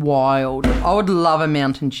 That's wild. I would love a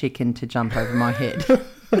mountain chicken to jump over my head.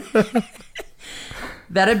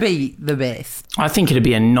 That'd be the best. I think it'd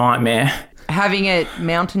be a nightmare. Having a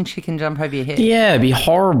mountain chicken jump over your head. Yeah, it'd be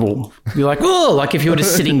horrible. You're like, oh, like if you were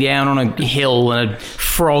just sitting down on a hill and a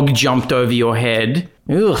frog jumped over your head.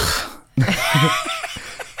 Ugh. I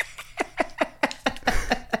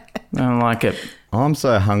don't like it. I'm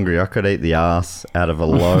so hungry I could eat the ass out of a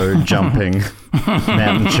low jumping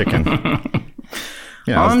mountain chicken.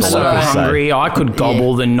 You know, I'm so hungry I could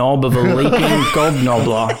gobble the knob of a leaping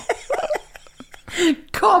gobnobbler.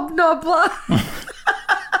 Gobnobbler.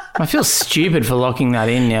 I feel stupid for locking that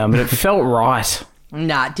in now, but it felt right.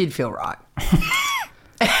 Nah, it did feel right.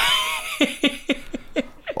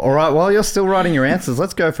 All right, while you're still writing your answers,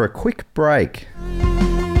 let's go for a quick break.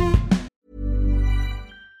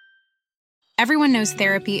 Everyone knows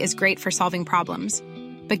therapy is great for solving problems,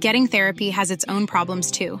 but getting therapy has its own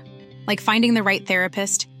problems too, like finding the right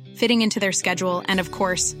therapist, fitting into their schedule, and of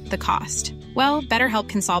course, the cost. Well, BetterHelp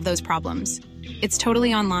can solve those problems. It's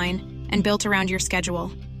totally online and built around your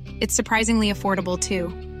schedule. It's surprisingly affordable too.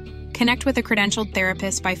 Connect with a credentialed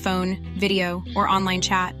therapist by phone, video, or online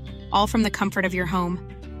chat, all from the comfort of your home.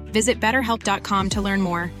 Visit BetterHelp.com to learn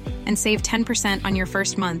more and save 10% on your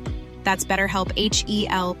first month. That's BetterHelp,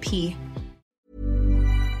 H-E-L-P.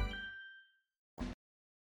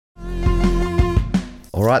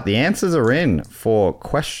 All right, the answers are in for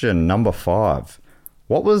question number 5.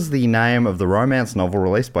 What was the name of the romance novel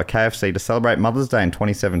released by KFC to celebrate Mother's Day in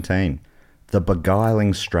 2017? The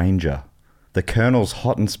Beguiling Stranger, The Colonel's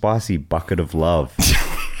Hot and Spicy Bucket of Love,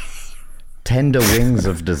 Tender Wings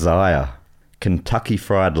of Desire, Kentucky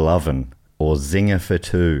Fried Lovin', or Zinger for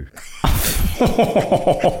Two?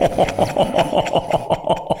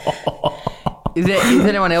 Is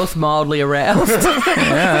anyone else mildly aroused?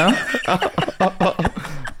 Yeah.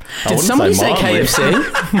 Did somebody say KFC?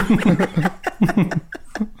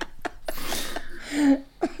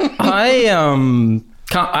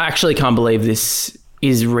 I actually can't believe this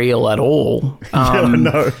is real at all.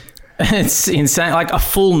 No. It's insane. Like a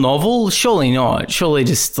full novel? Surely not. Surely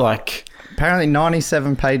just like... Apparently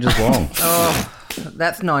 97 pages long. Oh,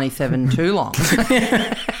 that's 97 too long.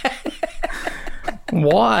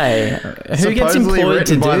 Why? Who gets Supposedly employed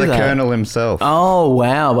to written do by the that? Colonel himself. Oh,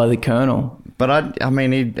 wow, by the Colonel. But I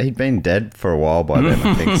mean, he'd been dead for a while by then,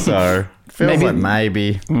 I think. So feels like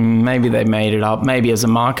maybe. Maybe they made it up. Maybe as a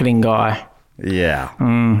marketing guy. Yeah.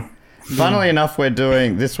 Funnily enough, we're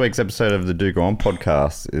doing this week's episode of the Do Go On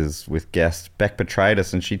podcast is with guest Beck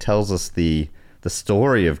Petratus, and she tells us the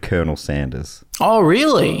story of Colonel Sanders. Oh,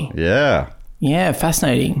 really? Yeah. Yeah,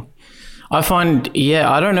 fascinating. I find,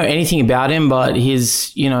 I don't know anything about him, but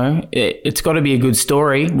his, it's got to be a good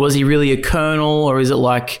story. Was he really a colonel, or is it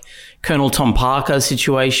like Colonel Tom Parker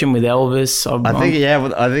situation with Elvis?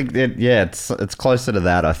 It's closer to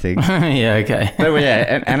that, I think. Yeah, okay. But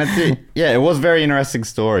yeah, and it was a very interesting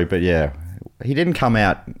story, but yeah, he didn't come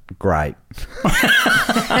out great.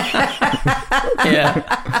 Yeah.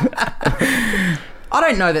 I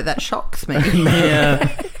don't know that shocks me. Yeah.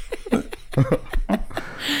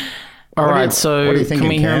 All right, so can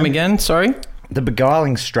we hear him again? Sorry? The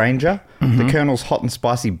Beguiling Stranger, The Colonel's Hot and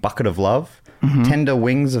Spicy Bucket of Love, Tender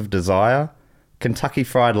Wings of Desire, Kentucky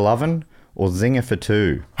Fried Lovin', or Zinger for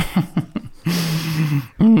Two?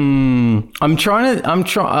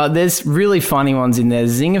 There's really funny ones in there.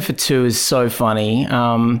 Zinger for Two is so funny.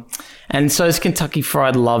 And so is Kentucky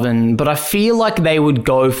Fried Lovin', but I feel like they would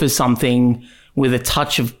go for something with a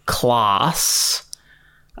touch of class.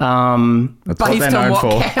 That's what they're known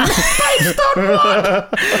for. Based on what?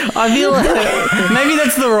 I feel like maybe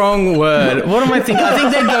that's the wrong word. What am I thinking? I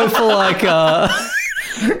think they'd go for like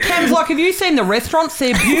Cam's like, have you seen the restaurants?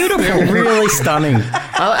 They're beautiful. really stunning.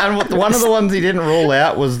 And one of the ones he didn't rule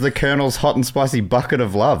out was the Colonel's Hot and Spicy Bucket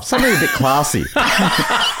of Love. Something a bit classy.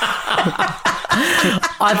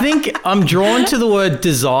 I think I'm drawn to the word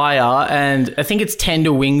desire, and I think it's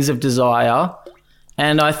Tender Wings of Desire.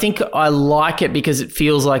 And I think I like it because it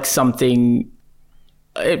feels like something.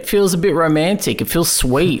 It feels a bit romantic. It feels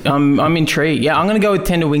sweet. I'm intrigued. Yeah, I'm going to go with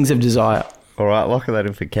Tender Wings of Desire. All right, lock that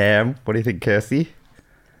in for Cam. What do you think, Kirsty?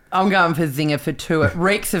 I'm going for Zinger for Two. It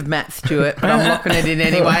reeks of Matt Stewart, but I'm locking it in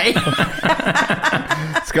anyway.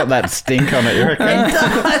 It's got that stink on it, you reckon? It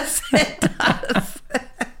does. It does.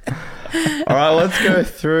 All right, let's go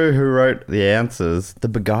through who wrote the answers. The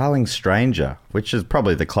Beguiling Stranger, which is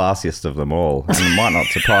probably the classiest of them all. And it might not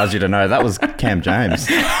surprise you to know that was Cam James.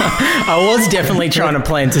 I was definitely trying to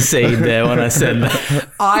plant a seed there when I said that.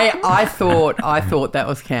 I thought that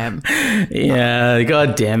was Cam. Yeah,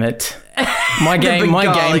 god damn it. My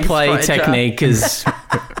gameplay technique has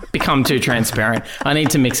become too transparent. I need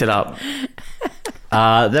to mix it up.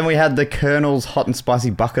 Then we had the Colonel's Hot and Spicy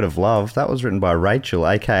Bucket of Love. That was written by Rachel,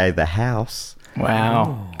 a.k.a. The House.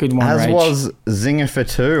 Wow. Good one, As Rach. was Zinger for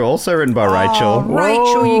Two, also written by Rachel.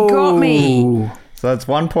 Rachel, you got me. So that's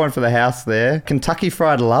 1 point for The House there. Kentucky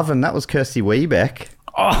Fried Lovin', that was Kirsty Webeck.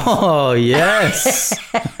 Oh, yes.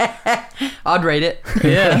 I'd read it.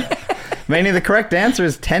 Yeah. Meaning the correct answer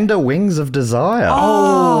is Tender Wings of Desire.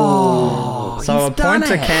 Oh, so a point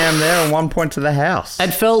to Cam there and 1 point to The House.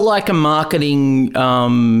 It felt like a marketing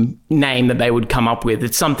name that they would come up with.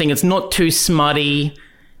 It's something, it's not too smutty.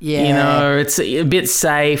 Yeah. It's a bit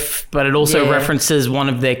safe, but it also references one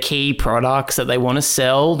of their key products that they want to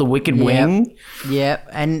sell, the Wicked Wing. Yep.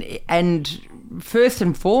 And first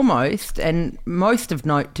and foremost, and most of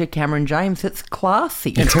note to Cameron James, it's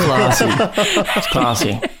classy. It's classy. It's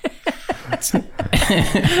classy.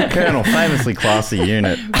 Colonel, famously classy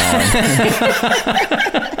unit.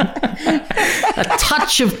 A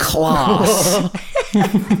touch of class.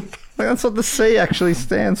 That's what the C actually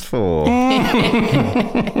stands for. All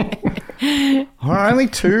right, only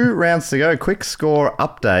 2 rounds to go. Quick score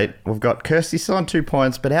update. We've got Kirsty still on 2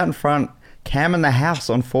 points, but out in front, Cam and The House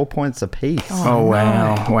on 4 points apiece. Oh,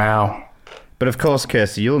 wow. Wow. But of course,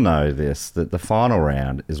 Kirsty, you'll know this, that the final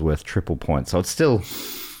round is worth triple points. So it's still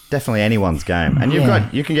definitely anyone's game. And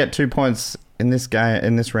you can get 2 points in this game,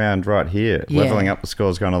 in this round right here, leveling up the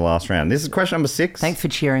scores going to the last round. This is question number 6. Thanks for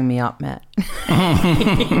cheering me up, Matt.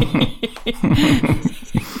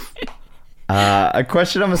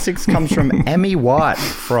 Question number 6 comes from Emmy White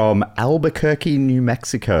from Albuquerque, New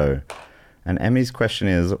Mexico. And Emmy's question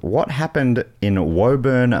is, what happened in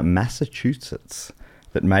Woburn, Massachusetts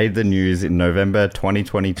that made the news in November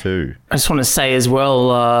 2022? I just want to say as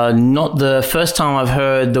well, not the first time I've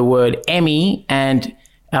heard the word Emmy and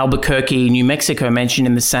Albuquerque, New Mexico mentioned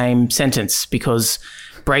in the same sentence, because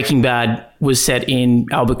Breaking Bad was set in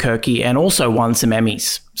Albuquerque and also won some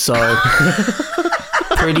Emmys. So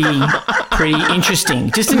pretty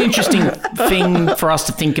interesting. Just an interesting thing for us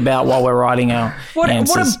to think about while we're writing our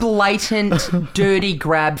answers. What a blatant, dirty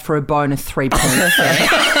grab for a bonus 3 points.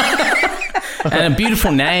 And a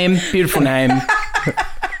beautiful name.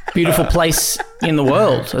 Beautiful place in the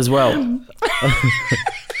world as well.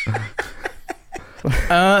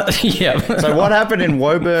 Yeah. So what happened in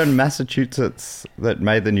Woburn, Massachusetts that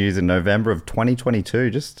made the news in November of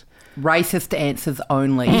 2022? Just racist answers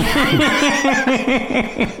only.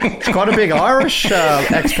 It's quite a big Irish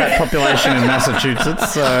expat population in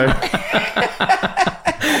Massachusetts, so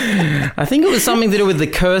I think it was something to do with the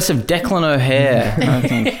curse of Declan O'Hare. I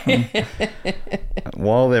think.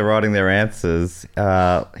 While they're writing their answers,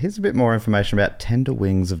 here's a bit more information about Tender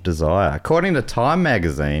Wings of Desire. According to Time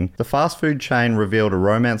magazine, the fast food chain revealed a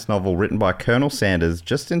romance novel written by Colonel Sanders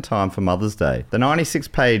just in time for Mother's Day. The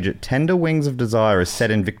 96-page Tender Wings of Desire is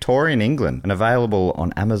set in Victorian England and available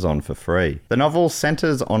on Amazon for free. The novel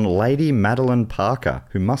centres on Lady Madeline Parker,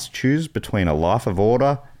 who must choose between a life of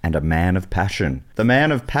order and a man of passion. The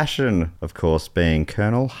man of passion, of course, being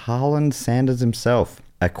Colonel Harland Sanders himself,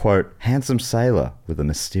 a, quote, handsome sailor with a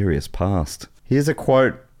mysterious past. Here's a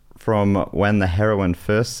quote from when the heroine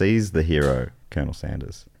first sees the hero, Colonel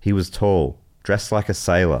Sanders. He was tall, dressed like a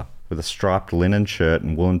sailor, with a striped linen shirt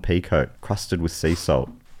and woolen peacoat crusted with sea salt.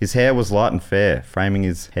 His hair was light and fair, framing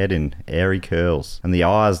his head in airy curls, and the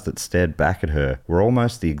eyes that stared back at her were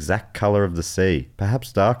almost the exact colour of the sea,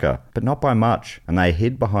 perhaps darker, but not by much, and they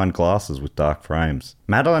hid behind glasses with dark frames.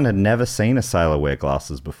 Madeline had never seen a sailor wear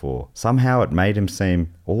glasses before. Somehow it made him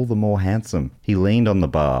seem all the more handsome. He leaned on the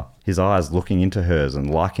bar, his eyes looking into hers and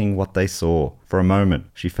liking what they saw. For a moment,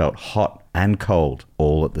 she felt hot and cold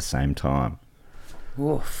all at the same time.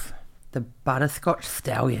 Woof. The butterscotch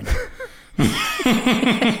stallion.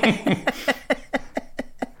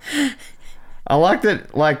 I like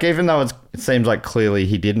that, like, even though it seems like clearly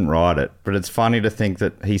he didn't write it, but it's funny to think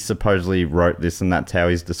that he supposedly wrote this and that's how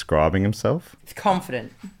he's describing himself. It's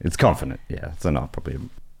confident. It's confident, yeah. So not probably,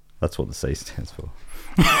 that's what the C stands for.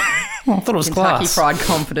 Well, I thought it was Kentucky class. Fried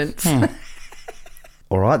Confidence.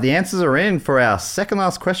 All right, the answers are in for our second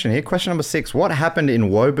last question here. Question number 6. What happened in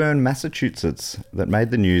Woburn, Massachusetts that made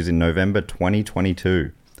the news in November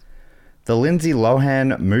 2022? The Lindsay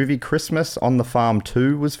Lohan movie Christmas on the Farm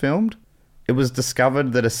 2 was filmed. It was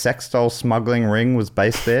discovered that a sex doll smuggling ring was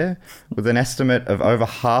based there, with an estimate of over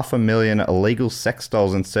 500,000 illegal sex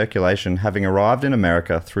dolls in circulation having arrived in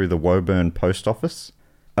America through the Woburn post office.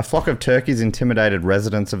 A flock of turkeys intimidated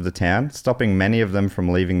residents of the town, stopping many of them from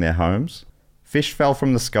leaving their homes. Fish fell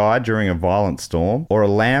from the sky during a violent storm, or a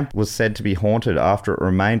lamp was said to be haunted after it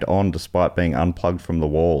remained on despite being unplugged from the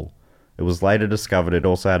wall. It was later discovered it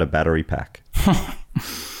also had a battery pack.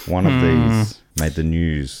 One of these made the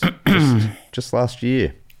news just last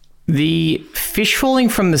year. The fish falling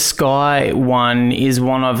from the sky one is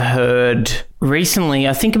one I've heard recently,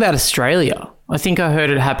 I think about Australia. I think I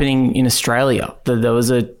heard it happening in Australia. That there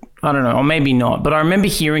was I don't know, or maybe not, but I remember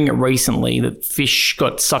hearing it recently that fish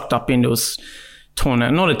got sucked up into a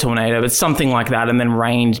tornado, not a tornado, but something like that, and then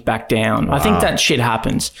rained back down. Wow. I think that shit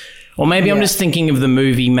happens. Or maybe I'm just thinking of the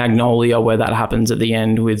movie Magnolia where that happens at the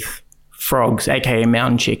end with frogs, aka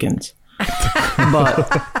mountain chickens. But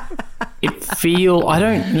it feels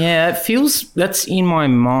that's in my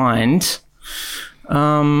mind.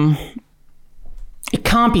 It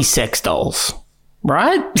can't be sex dolls,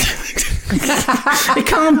 right? It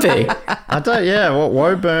can't be. I don't. Yeah, well,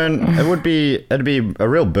 Woburn. It'd be a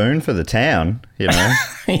real boon for the town, you know.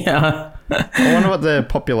 Yeah. I wonder what the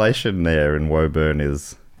population there in Woburn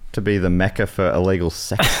is to be the mecca for illegal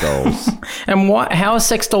sex dolls. And how are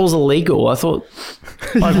sex dolls illegal? I thought,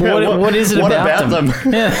 like, what is it about them?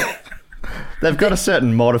 Yeah. They've got a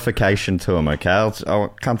certain modification to them, okay? I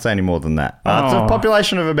can't say any more than that. It's a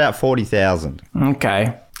population of about 40,000.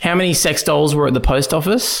 Okay. How many sex dolls were at the post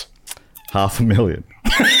office? 500,000.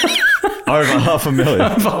 Over 500,000.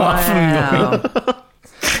 Over 500,000.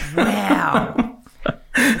 Wow. Wow.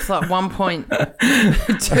 It's like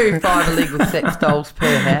 1.25 illegal sex dolls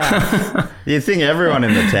per house. You think everyone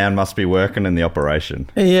in the town must be working in the operation.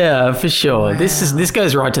 Yeah, for sure. Wow. This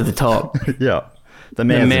goes right to the top. Yeah. The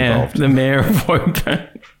mayor's involved. The mayor of Woburn.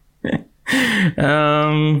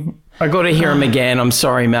 I got to hear him again. I'm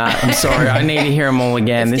sorry, Matt. I'm sorry. I need to hear him all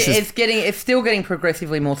again. It's still getting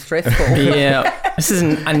progressively more stressful. Yeah. This is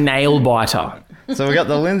a nail biter. So we got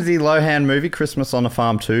the Lindsay Lohan movie Christmas on a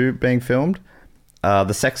Farm 2 being filmed.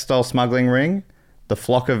 The sex doll smuggling ring. The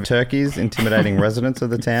flock of turkeys intimidating residents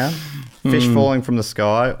of the town. Fish falling from the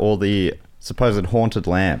sky, or the supposed haunted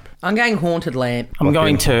lamp. I'm going haunted lamp. I'm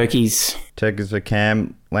going turkeys. Turkeys for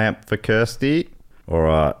Cam, lamp for Kirsty. All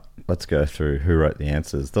right, let's go through who wrote the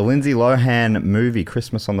answers. The Lindsay Lohan movie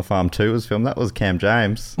Christmas on the Farm 2 was filmed. That was Cam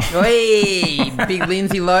James. Oi, big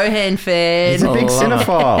Lindsay Lohan fan. He's a big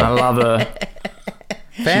cinephile. I love her.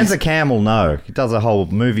 Fans of Cam will know. He does a whole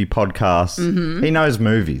movie podcast. Mm-hmm. He knows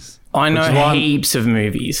movies. I know heaps of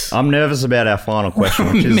movies. I'm nervous about our final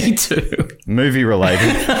question, which is Me too. Movie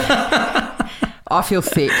related. I feel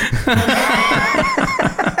sick.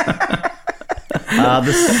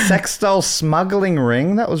 The sex doll smuggling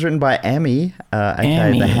ring, that was written by Emmy,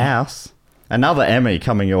 aka The House. Another Emmy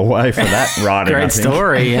coming your way for that writing. Great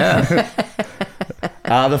story, yeah.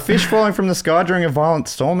 The fish falling from the sky during a violent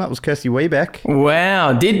storm, that was Kirsty Webeck.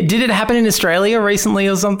 Wow. Did it happen in Australia recently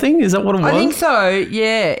or something? Is that what it was? I think so,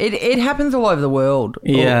 yeah. It happens all over the world.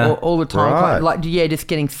 Yeah. All the time. Right. Like, just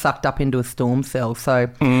getting sucked up into a storm cell. So,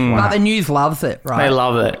 but the news loves it, right? They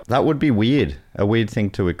love it. That would be weird. A weird thing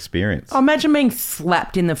to experience. Imagine being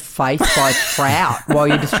slapped in the face by a trout while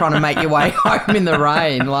you're just trying to make your way home in the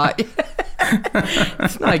rain. Like,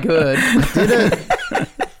 it's no good.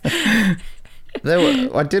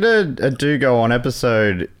 I did a do-go on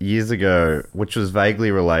episode years ago, which was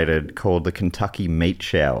vaguely related, called the Kentucky Meat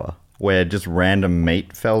Shower, where just random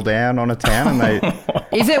meat fell down on a town, and they...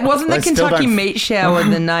 Wasn't the Kentucky Meat Shower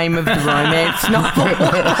the name of the romance novel?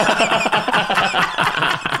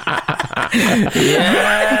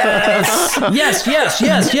 Yes.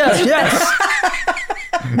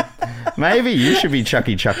 Maybe you should be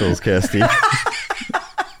Chucky Chuckles, Kirsty.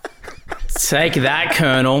 Take that,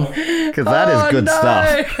 Colonel. Because that is good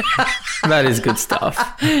stuff. That is good stuff.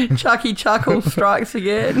 Chucky Chuckles strikes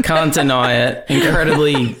again. Can't deny it.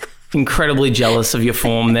 Incredibly jealous of your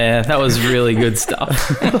form there. That was really good stuff.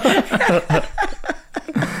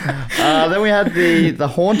 Then we had the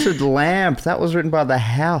haunted lamp. That was written by The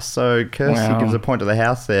House. So Kirsty gives a point to The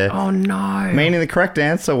House there. Oh, no. Meaning the correct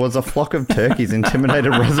answer was a flock of turkeys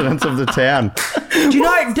intimidated residents of the town. Do you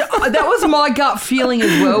know, that was my gut feeling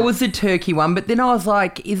as well, was the turkey one. But then I was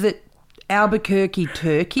like, is it Albuquerque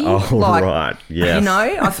turkey? Oh, like, right. Yes. You know,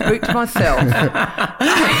 I spooked myself.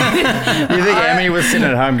 You think Emmy was sitting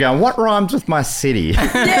at home going, what rhymes with my city?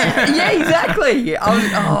 Yeah, exactly.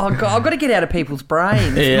 God, I've got to get out of people's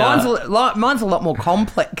brains. Yeah. Mine's a lot more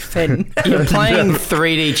complex than... You're playing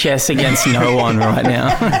 3D chess against no one right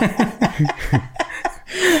now.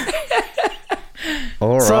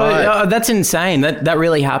 All right. So that's insane. That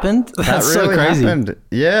really happened? That's really so crazy. happened.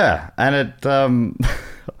 Yeah. And it...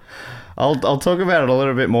 I'll talk about it a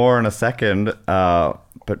little bit more in a second,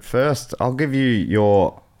 but first I'll give you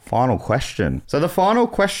your final question. So the final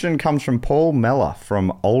question comes from Paul Meller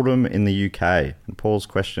from Oldham in the UK. And Paul's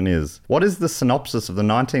question is, what is the synopsis of the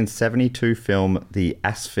 1972 film The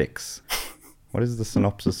Asphyx? What is the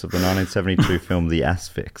synopsis of the 1972 film The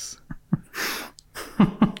Asphyx?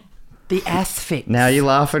 The Asphyx. Now, are you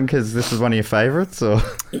laughing because this is one of your favourites? Or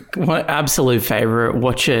My absolute favourite.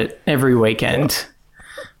 Watch it every weekend.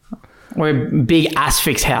 We're a big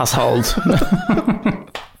Asphyx household.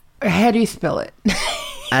 How do you spell it?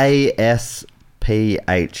 Asphyx.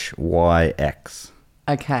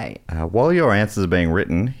 Okay. While your answers are being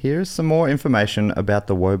written, here's some more information about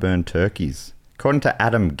the Woburn turkeys. According to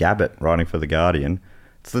Adam Gabbett, writing for The Guardian,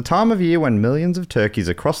 it's the time of year when millions of turkeys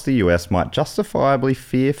across the US might justifiably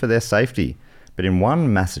fear for their safety. But in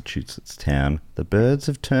one Massachusetts town, the birds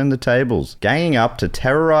have turned the tables, ganging up to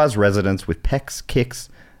terrorize residents with pecks, kicks,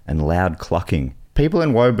 and loud clucking. People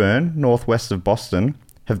in Woburn, northwest of Boston,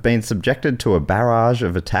 have been subjected to a barrage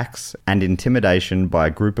of attacks and intimidation by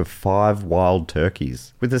a group of 5 wild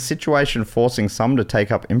turkeys, with the situation forcing some to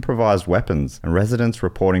take up improvised weapons and residents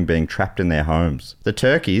reporting being trapped in their homes. The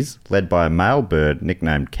turkeys, led by a male bird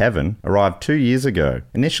nicknamed Kevin, arrived 2 years ago.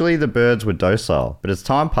 Initially, the birds were docile, but as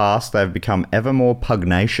time passed, they have become ever more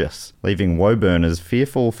pugnacious, leaving Woburners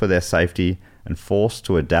fearful for their safety and forced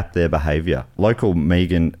to adapt their behaviour. Local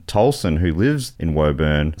Megan Tolson, who lives in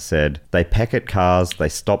Woburn, said, "They peck at cars, they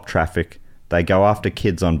stop traffic, They go after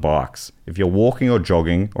kids on bikes. If you're walking or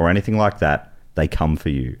jogging or anything like that, they come for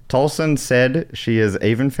you. Tolson said she has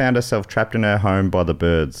even found herself trapped in her home by the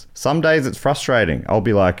birds. Some days it's frustrating. I'll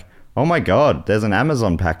be like, oh my God, there's an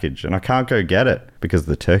Amazon package and I can't go get it because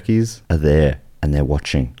the turkeys are there and they're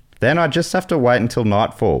watching. Then I just have to wait until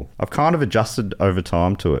nightfall. I've kind of adjusted over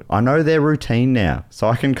time to it. I know their routine now, so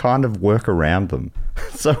I can kind of work around them.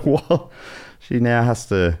 So while she now has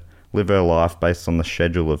to live her life based on the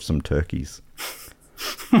schedule of some turkeys.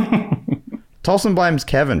 Tolson blames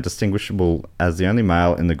Kevin, distinguishable as the only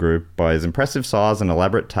male in the group, by his impressive size and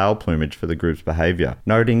elaborate tail plumage for the group's behaviour,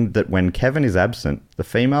 noting that when Kevin is absent, the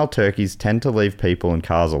female turkeys tend to leave people and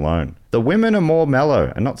cars alone. The women are more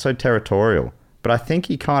mellow and not so territorial, but I think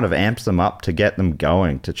he kind of amps them up to get them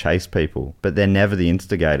going to chase people, but they're never the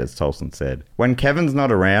instigators, Tolson said. When Kevin's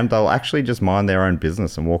not around, they'll actually just mind their own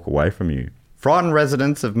business and walk away from you. Frightened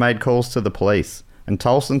residents have made calls to the police, and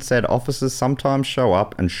Tolson said officers sometimes show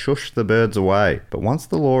up and shush the birds away, but once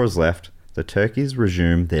the law is left, the turkeys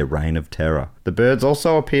resume their reign of terror. The birds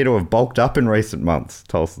also appear to have bulked up in recent months,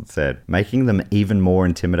 Tolson said, making them even more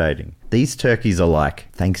intimidating. These turkeys are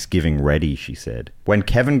like Thanksgiving ready, she said. When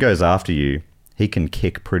Kevin goes after you, he can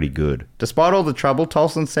kick pretty good. Despite all the trouble,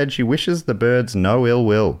 Tolson said she wishes the birds no ill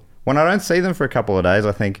will. When I don't see them for a couple of days,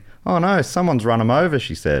 I think, oh no, someone's run them over,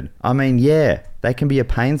 she said. I mean, yeah, they can be a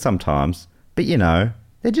pain sometimes, but you know,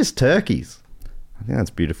 they're just turkeys. I think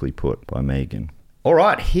that's beautifully put by Megan. All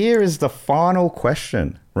right, here is the final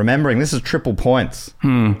question. Remembering, this is triple points.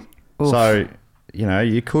 So, you know,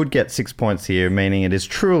 you could get 6 points here, meaning it is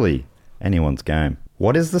truly anyone's game.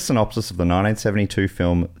 What is the synopsis of the 1972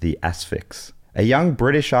 film The Asphyx? A young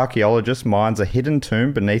British archaeologist mines a hidden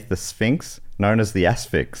tomb beneath the Sphinx, known as the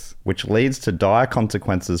Asphyx, which leads to dire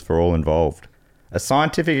consequences for all involved. A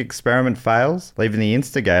scientific experiment fails, leaving the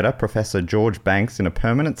instigator, Professor George Banks, in a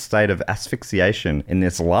permanent state of asphyxiation in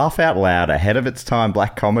this laugh-out-loud, ahead-of-its-time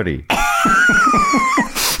black comedy.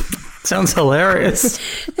 Sounds hilarious.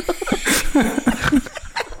 Ahead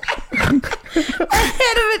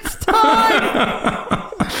of its time.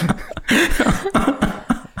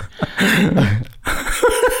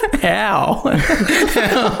 How?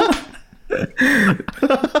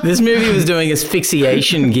 This movie was doing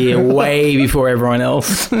asphyxiation gear way before everyone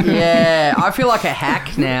else. Yeah, I feel like a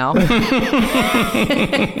hack now.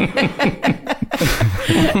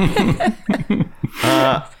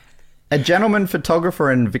 A gentleman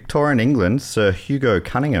photographer in Victorian England, Sir Hugo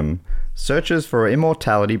Cunningham, searches for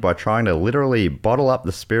immortality by trying to literally bottle up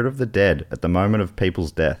the spirit of the dead at the moment of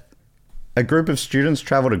people's death. A group of students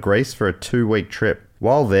travel to Greece for a 2-week trip.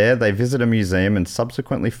 While there, they visit a museum and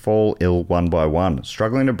subsequently fall ill one by one,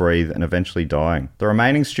 struggling to breathe and eventually dying. The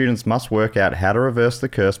remaining students must work out how to reverse the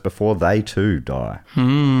curse before they too die.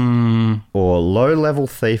 Or low-level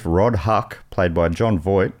thief Rod Huck, played by John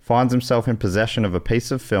Voight, finds himself in possession of a piece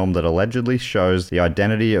of film that allegedly shows the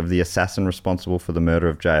identity of the assassin responsible for the murder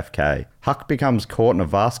of JFK. Huck becomes caught in a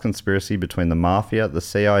vast conspiracy between the mafia, the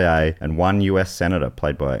CIA, and one US senator,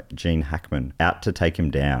 played by Gene Hackman, out to take him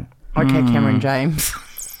down. Okay, Cameron James.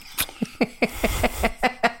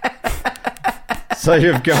 So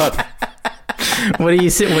you've got... What are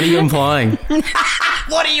you implying?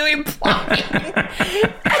 What are you implying?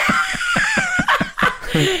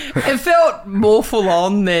 It felt more full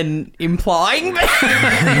on than implying.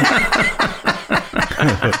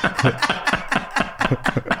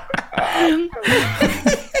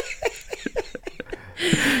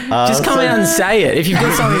 Just come out and say it. If you've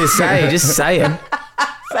got something to say, just say it.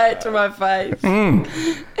 Say it to my face.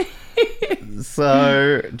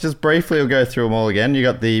 So, just briefly, we'll go through them all again. You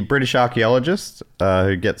got the British archaeologist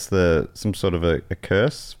who gets some sort of a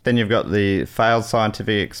curse. Then you've got the failed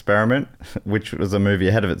scientific experiment, which was a movie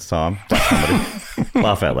ahead of its time. Black comedy.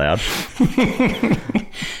 Laugh out loud.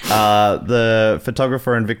 The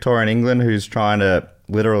photographer in Victorian England who's trying to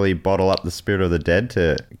literally bottle up the spirit of the dead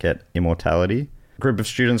to get immortality. Group of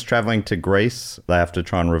students traveling to Greece, they have to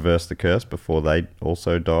try and reverse the curse before they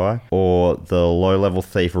also die. Or the low-level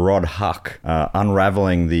thief Rod Huck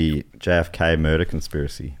unraveling the JFK murder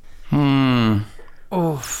conspiracy.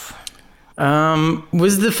 Oof.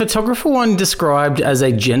 Was the photographer one described as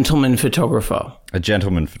a gentleman photographer? A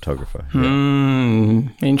gentleman photographer. Yeah.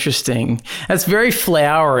 Interesting. That's very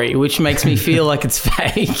flowery, which makes me feel like it's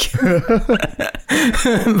fake.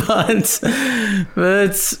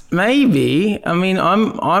 but maybe. I mean,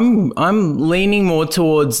 I'm leaning more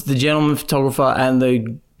towards the gentleman photographer and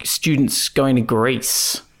the students going to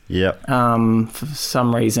Greece. Yep. For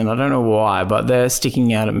some reason, I don't know why, but they're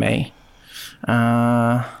sticking out at me.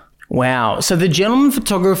 Wow. So the gentleman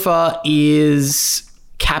photographer is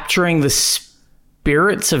capturing the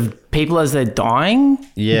spirits of people as they're dying.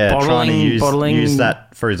 Yeah, trying to bottling. use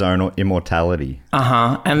that for his own immortality.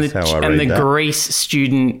 And That's how I read that. Greece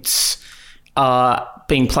students are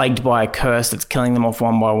being plagued by a curse that's killing them off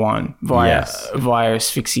one by one via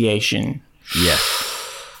asphyxiation.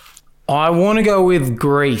 Yes. I want to go with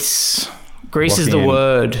Greece. Greece is the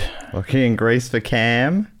word. Locking in Greece for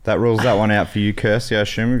Cam. That rules that one out for you, Kirsty, I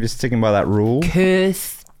assume, if you're sticking by that rule.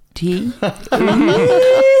 Kirsty. Whoa.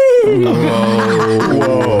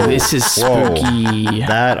 This is spooky.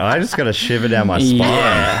 That, I just got a shiver down my spine.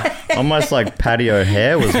 Yeah. Almost like Patty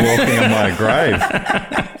O'Hare was walking on my grave.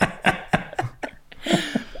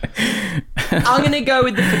 I'm going to go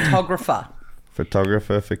with the photographer.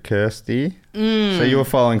 Photographer for Kirsty. So you were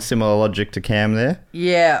following similar logic to Cam there?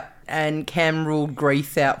 Yeah, and Cam ruled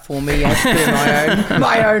Greece out for me as per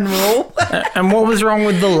my own rule. And what was wrong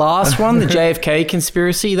with the last one, the JFK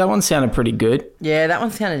conspiracy? That one sounded pretty good. Yeah, that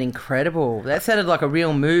one sounded incredible. That sounded like a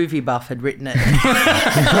real movie buff had written it.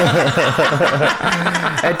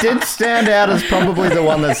 It did stand out as probably the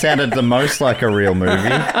one that sounded the most like a real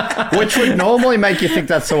movie, which would normally make you think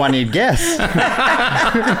that's the one you'd guess.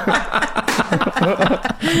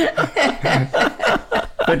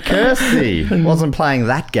 But Kirsty wasn't playing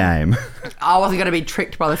that game. I wasn't going to be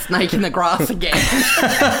tricked by the snake in the grass again.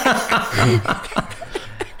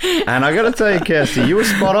 And I got to tell you, Kirsty, you were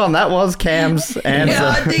spot on. That was Cam's answer.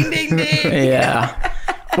 Yeah, ding, ding, ding. Yeah.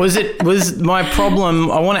 Was my problem,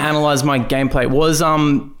 I want to analyze my gameplay, was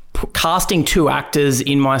casting two actors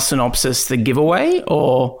in my synopsis the giveaway,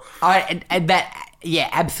 or? Yeah,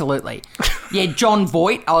 absolutely. Yeah, John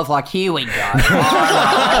Voight, I was like, here we go.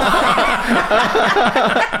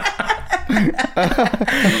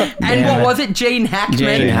 And what was it? Gene Hackman?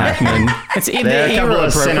 Gene Hackman. They're a couple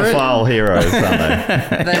of cinephile heroes,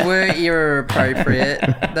 aren't they? They were era appropriate.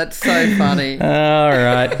 That's so funny. All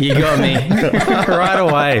right, you got me right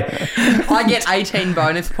away. I get 18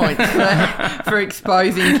 bonus points for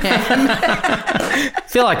exposing Cam. I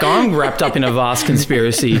feel like I'm wrapped up in a vast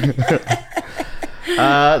conspiracy.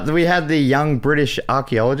 We had the young British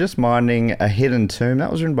archaeologist minding a hidden tomb. That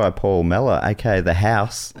was written by Paul Mellor, aka The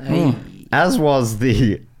House. As was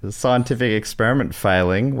the scientific experiment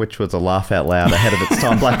failing, which was a laugh out loud ahead of its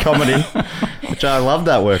time black comedy, which I love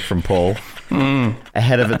that work from Paul.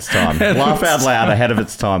 Ahead of its time. Laugh out loud ahead of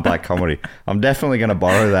its time black comedy. I'm definitely going to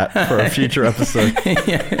borrow that for a future episode.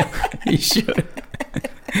 Yeah, you should.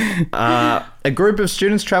 A group of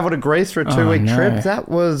students travel to Greece for a 2-week trip. That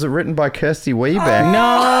was written by Kirsty Webeck.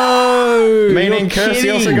 No! Meaning Kirsty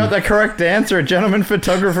also got the correct answer. A gentleman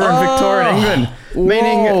photographer in Victorian England.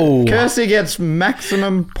 Meaning Kirsty gets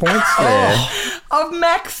maximum points there. I've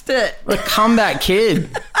maxed it. The comeback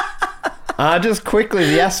kid. Just quickly,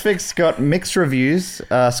 the Asphyx got mixed reviews,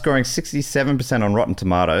 scoring 67% on Rotten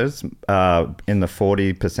Tomatoes, in the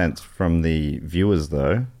 40% from the viewers,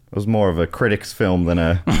 though. It was more of a critic's film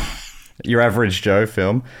than your average Joe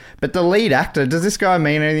film. But the lead actor, does this guy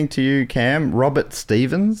mean anything to you, Cam? Robert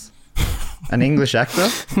Stevens? An English actor?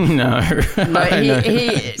 No.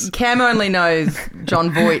 Cam only knows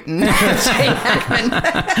John Voight and Gene Hackman.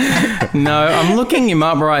 No, I'm looking him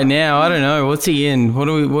up right now. I don't know. What's he in? What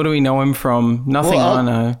do we know him from? Nothing I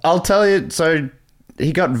know. I'll tell you. So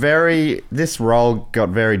this role got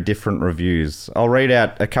very different reviews. I'll read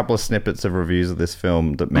out a couple of snippets of reviews of this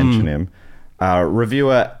film that mention him.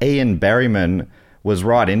 Reviewer Ian Berryman was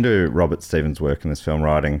right into Robert Stevens' work in this film,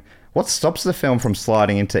 writing, "What stops the film from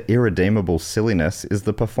sliding into irredeemable silliness is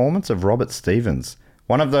the performance of Robert Stevens,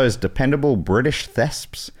 one of those dependable British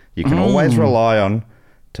thesps you can always rely on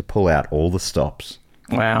to pull out all the stops."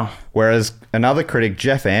 Wow. Whereas another critic,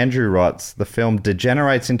 Jeff Andrew, writes, "The film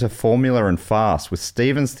degenerates into formula and farce, with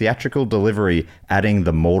Stevens' theatrical delivery adding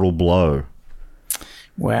the mortal blow."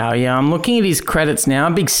 Wow, yeah, I'm looking at his credits now.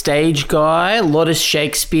 Big stage guy, a lot of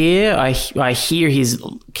Shakespeare. I hear his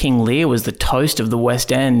King Lear was the toast of the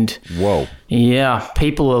West End. Whoa. Yeah,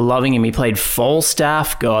 people are loving him. He played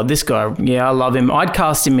Falstaff. God, this guy, yeah, I love him. I'd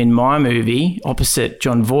cast him in my movie opposite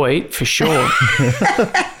John Voight for sure.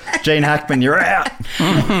 Gene Hackman, you're out.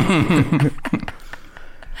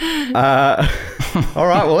 All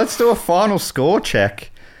right, well, let's do a final score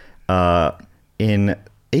check. In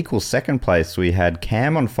equal second place, we had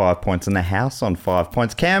Cam on 5 points and The House on 5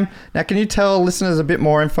 points. Cam, now can you tell listeners a bit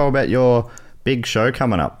more info about your big show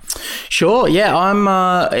coming up? Sure,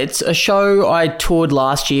 yeah. It's a show I toured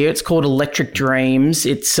last year. It's called Electric Dreams.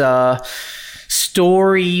 It's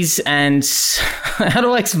stories and how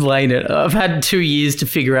do I explain it? I've had 2 years to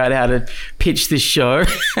figure out how to pitch this show.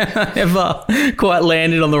 I never quite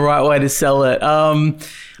landed on the right way to sell it.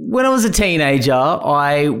 When I was a teenager,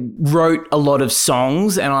 I wrote a lot of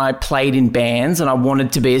songs and I played in bands and I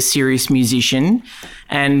wanted to be a serious musician.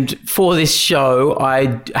 And for this show,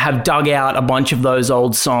 I have dug out a bunch of those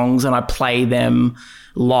old songs and I play them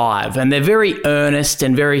live. And they're very earnest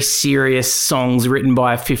and very serious songs written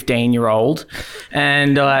by a 15-year-old.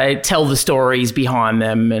 And I tell the stories behind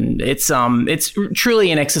them. And it's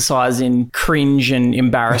truly an exercise in cringe and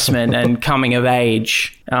embarrassment and coming of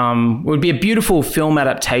age. It would be a beautiful film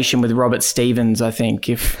adaptation with Robert Stevens, I think,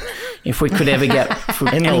 if we could ever get...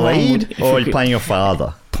 In the lead? Or are you playing your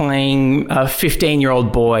father? Playing a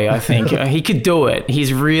 15-year-old boy, I think. He could do it.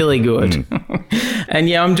 He's really good. And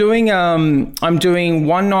yeah, I'm doing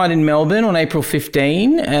one night in Melbourne on April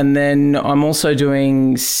 15, and then I'm also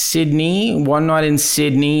doing Sydney, one night in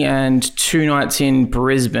Sydney and 2 nights in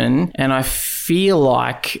Brisbane, and I feel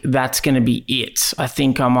like that's going to be it. I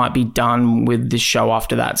think I might be done with this show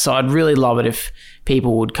after that. So I'd really love it if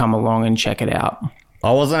people would come along and check it out.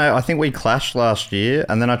 I think we clashed last year,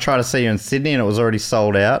 and then I tried to see you in Sydney and it was already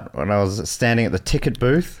sold out when I was standing at the ticket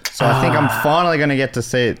booth. So I think I'm finally going to get to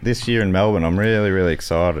see it this year in Melbourne. I'm really, really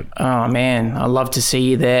excited. Oh, man. I'd love to see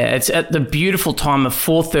you there. It's at the beautiful time of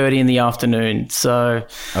 4:30 in the afternoon. So,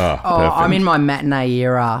 I'm in my matinee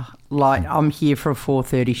era. Like, I'm here for a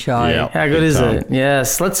 4:30 show. Yeah, how good is it?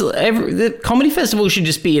 Yes. The comedy festival should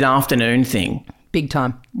just be an afternoon thing. Big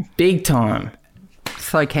time. Big time.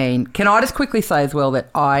 So keen. Can I just quickly say as well that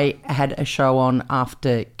I had a show on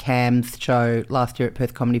after Cam's show last year at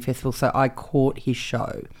Perth Comedy Festival, so I caught his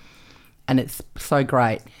show, and it's so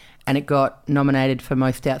great. And it got nominated for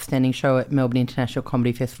Most Outstanding Show at Melbourne International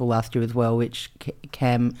Comedy Festival last year as well, which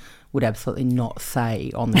Cam would absolutely not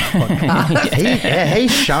say on this podcast. He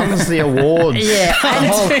shuns the awards. Yeah.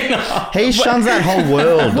 He shuns that whole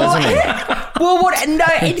world, doesn't he? Well,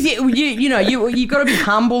 you got to be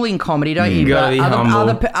humble in comedy, don't you? Got to be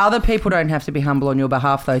humble. Other people don't have to be humble on your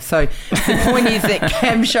behalf, though. So the point is that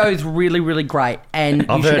Cam's show is really, really great, and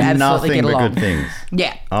you should absolutely get along. I've heard nothing but good things.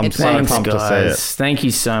 Yeah, I'm so Thanks, pumped guys. to see it. Thank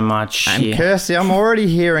you so much. And Kirsty, I'm already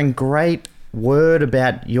hearing great word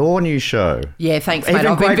about your new show. Yeah, thanks, mate. Even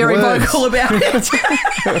I've been very words. vocal about it.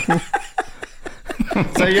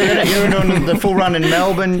 So you're doing the full run in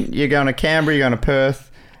Melbourne. You're going to Canberra. You're going to Perth.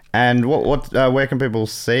 And where can people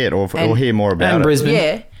see it or hear more about and it?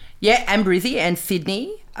 Brisbane. Yeah, and Brizzy and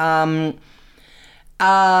Sydney. On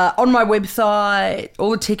my website,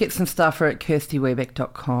 all the tickets and stuff are at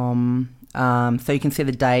kirstywebeck.com. So you can see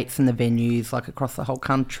the dates and the venues like across the whole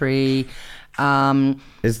country.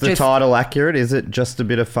 Is the title accurate? Is it just a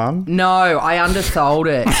bit of fun? No, I undersold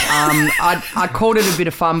it. I called it a bit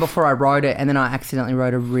of fun before I wrote it, and then I accidentally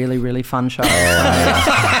wrote a really, really fun show.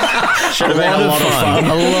 Should have been a lot of fun.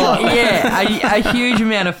 A lot. Yeah, a huge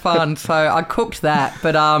amount of fun. So I cooked that,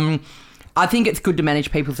 but I think it's good to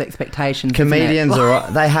manage people's expectations. Comedians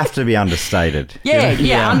they have to be understated.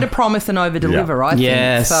 Yeah. Under promise and over deliver. I think.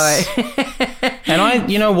 Yes. So.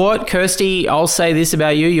 And you know what, Kirsty, I'll say this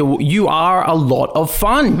about you. You are a lot of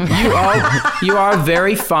fun. You are a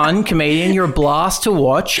very fun comedian. You're a blast to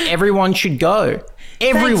watch. Everyone should go.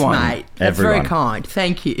 Everyone. Thanks, mate. That's very kind.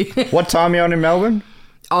 Thank you. What time are you on in Melbourne?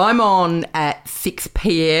 I'm on at 6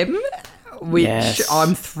 p.m, which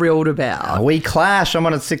I'm thrilled about. We clash. I'm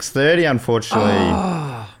on at 6:30, unfortunately.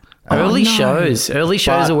 Early shows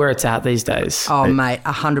are where it's at these days. Oh, mate,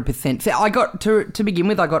 100%. So I got to begin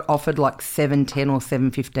with, I got offered like 7:10 or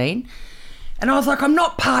 7:15. And I was like, I'm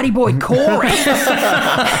not party boy Corey.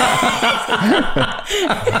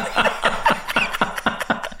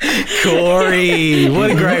 Corey,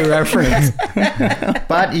 what a great reference.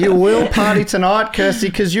 But you will party tonight, Kirsty,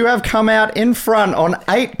 because you have come out in front on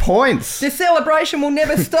 8 points. The celebration will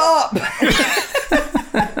never stop.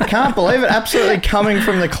 Can't believe it. Absolutely coming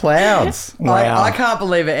from the clouds. Wow. I can't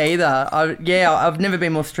believe it either. I've never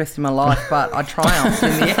been more stressed in my life, but I triumphed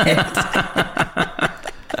in the end.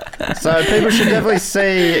 So people should definitely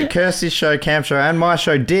see Kirsty's show, Camp Show, and my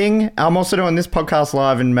show, Ding. I'm also doing this podcast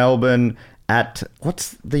live in Melbourne at,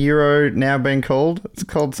 what's the Euro now being called? It's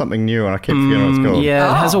called something new and I keep forgetting what it's called.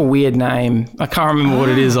 Yeah, it has a weird name. I can't remember what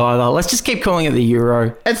it is either. Let's just keep calling it the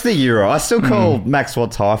Euro. It's the Euro. I still call Max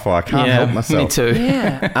Watts Hi-Fi. I can't help myself. Me too.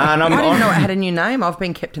 Yeah. And I didn't know it had a new name. I've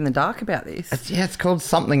been kept in the dark about this. It's called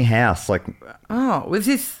something house. Was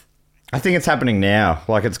this... I think it's happening now.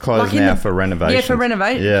 It's closed now for renovation. Yeah, for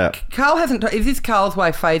renovation. Yeah. Carl hasn't... Is this Carl's way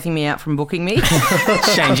of phasing me out from booking me?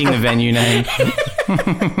 Changing the venue name.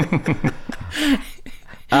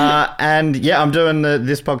 And yeah, I'm doing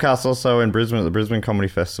this podcast also in Brisbane at the Brisbane Comedy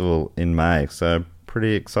Festival in May. So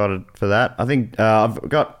pretty excited for that. I think I've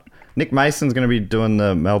got Nick Mason's going to be doing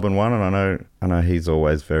the Melbourne one, and I know he's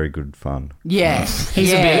always very good fun. Yeah.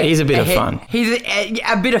 He's a bit of fun. He's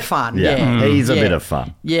a bit of fun. Yeah, he's a bit of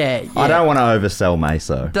fun. Yeah. I don't want to oversell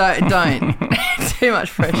Meso. Don't. Too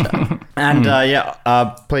much pressure. And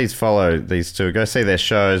please follow these two. Go see their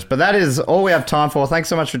shows. But that is all we have time for. Thanks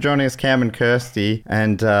so much for joining us, Cam and Kirsty.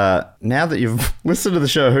 And now that you've listened to the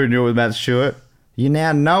show Who Knew It with Matt Stewart, you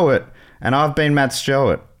now know it. And I've been Matt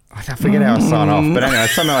Stewart. I forget how I sign off, but anyway,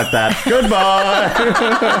 something like that. Goodbye.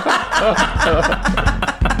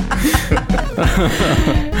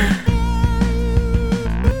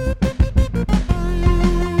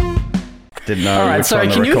 Didn't know. All right, sorry,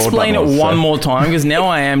 can you explain it one more time? Because now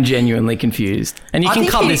I am genuinely confused. And you can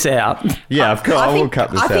cut this out. Yeah, of course, I will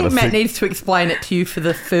cut this out. I think Matt needs to explain it to you for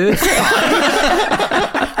the first time.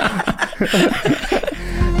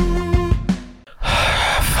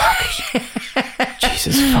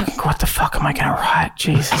 Jesus fucking, what the fuck am I going to write?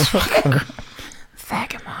 Jesus fucking.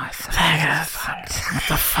 Thagomizer. What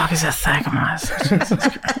the fuck is a thagomizer?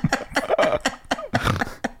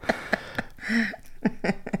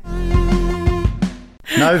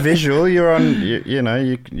 No visual. You're on.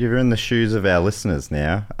 You're in the shoes of our listeners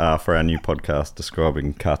now for our new podcast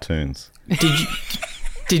describing cartoons.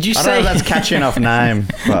 Did you I say don't know if that's catchy enough name,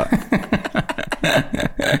 but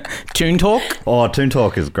Toon Talk? Oh, Toon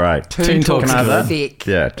Talk is great. Toon Talk is sick.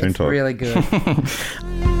 Yeah, Toon It's Talk. really good.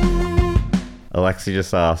 Alexi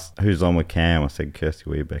just asked, who's on with Cam? I said, Kirsty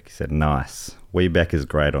Webeck. He said, nice. Webeck is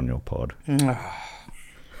great on your pod.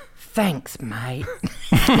 Thanks, mate.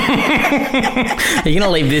 Are you going to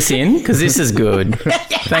leave this in? Because this is good.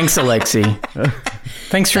 Thanks, Alexi.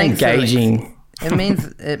 Thanks for engaging.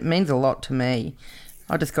 Alex. It means a lot to me.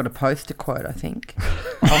 I just got a poster quote, I think.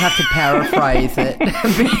 I'll have to paraphrase it.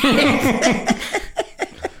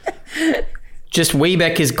 Just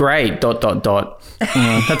Webeck is great, ... That's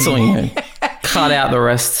all you need. Cut out the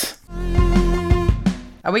rest.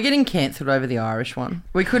 Are we getting cancelled over the Irish one?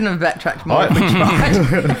 We couldn't have backtracked more if we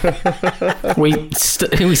tried.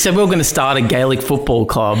 We said we were going to start a Gaelic football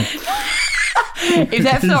club. If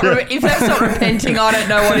that's not repenting, I don't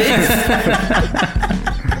know what is.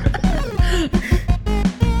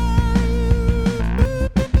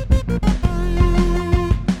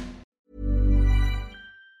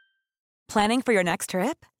 Planning for your next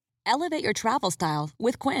trip? Elevate your travel style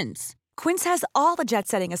with Quince. Quince has all the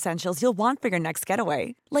jet-setting essentials you'll want for your next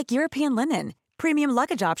getaway, like European linen, premium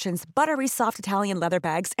luggage options, buttery soft Italian leather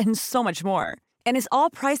bags, and so much more. And is all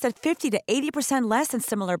priced at 50 to 80% less than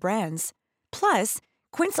similar brands. Plus,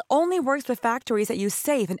 Quince only works with factories that use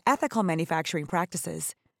safe and ethical manufacturing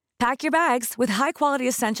practices. Pack your bags with high-quality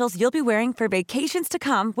essentials you'll be wearing for vacations to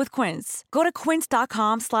come with Quince. Go to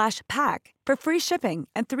quince.com/pack for free shipping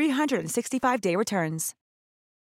and 365-day returns.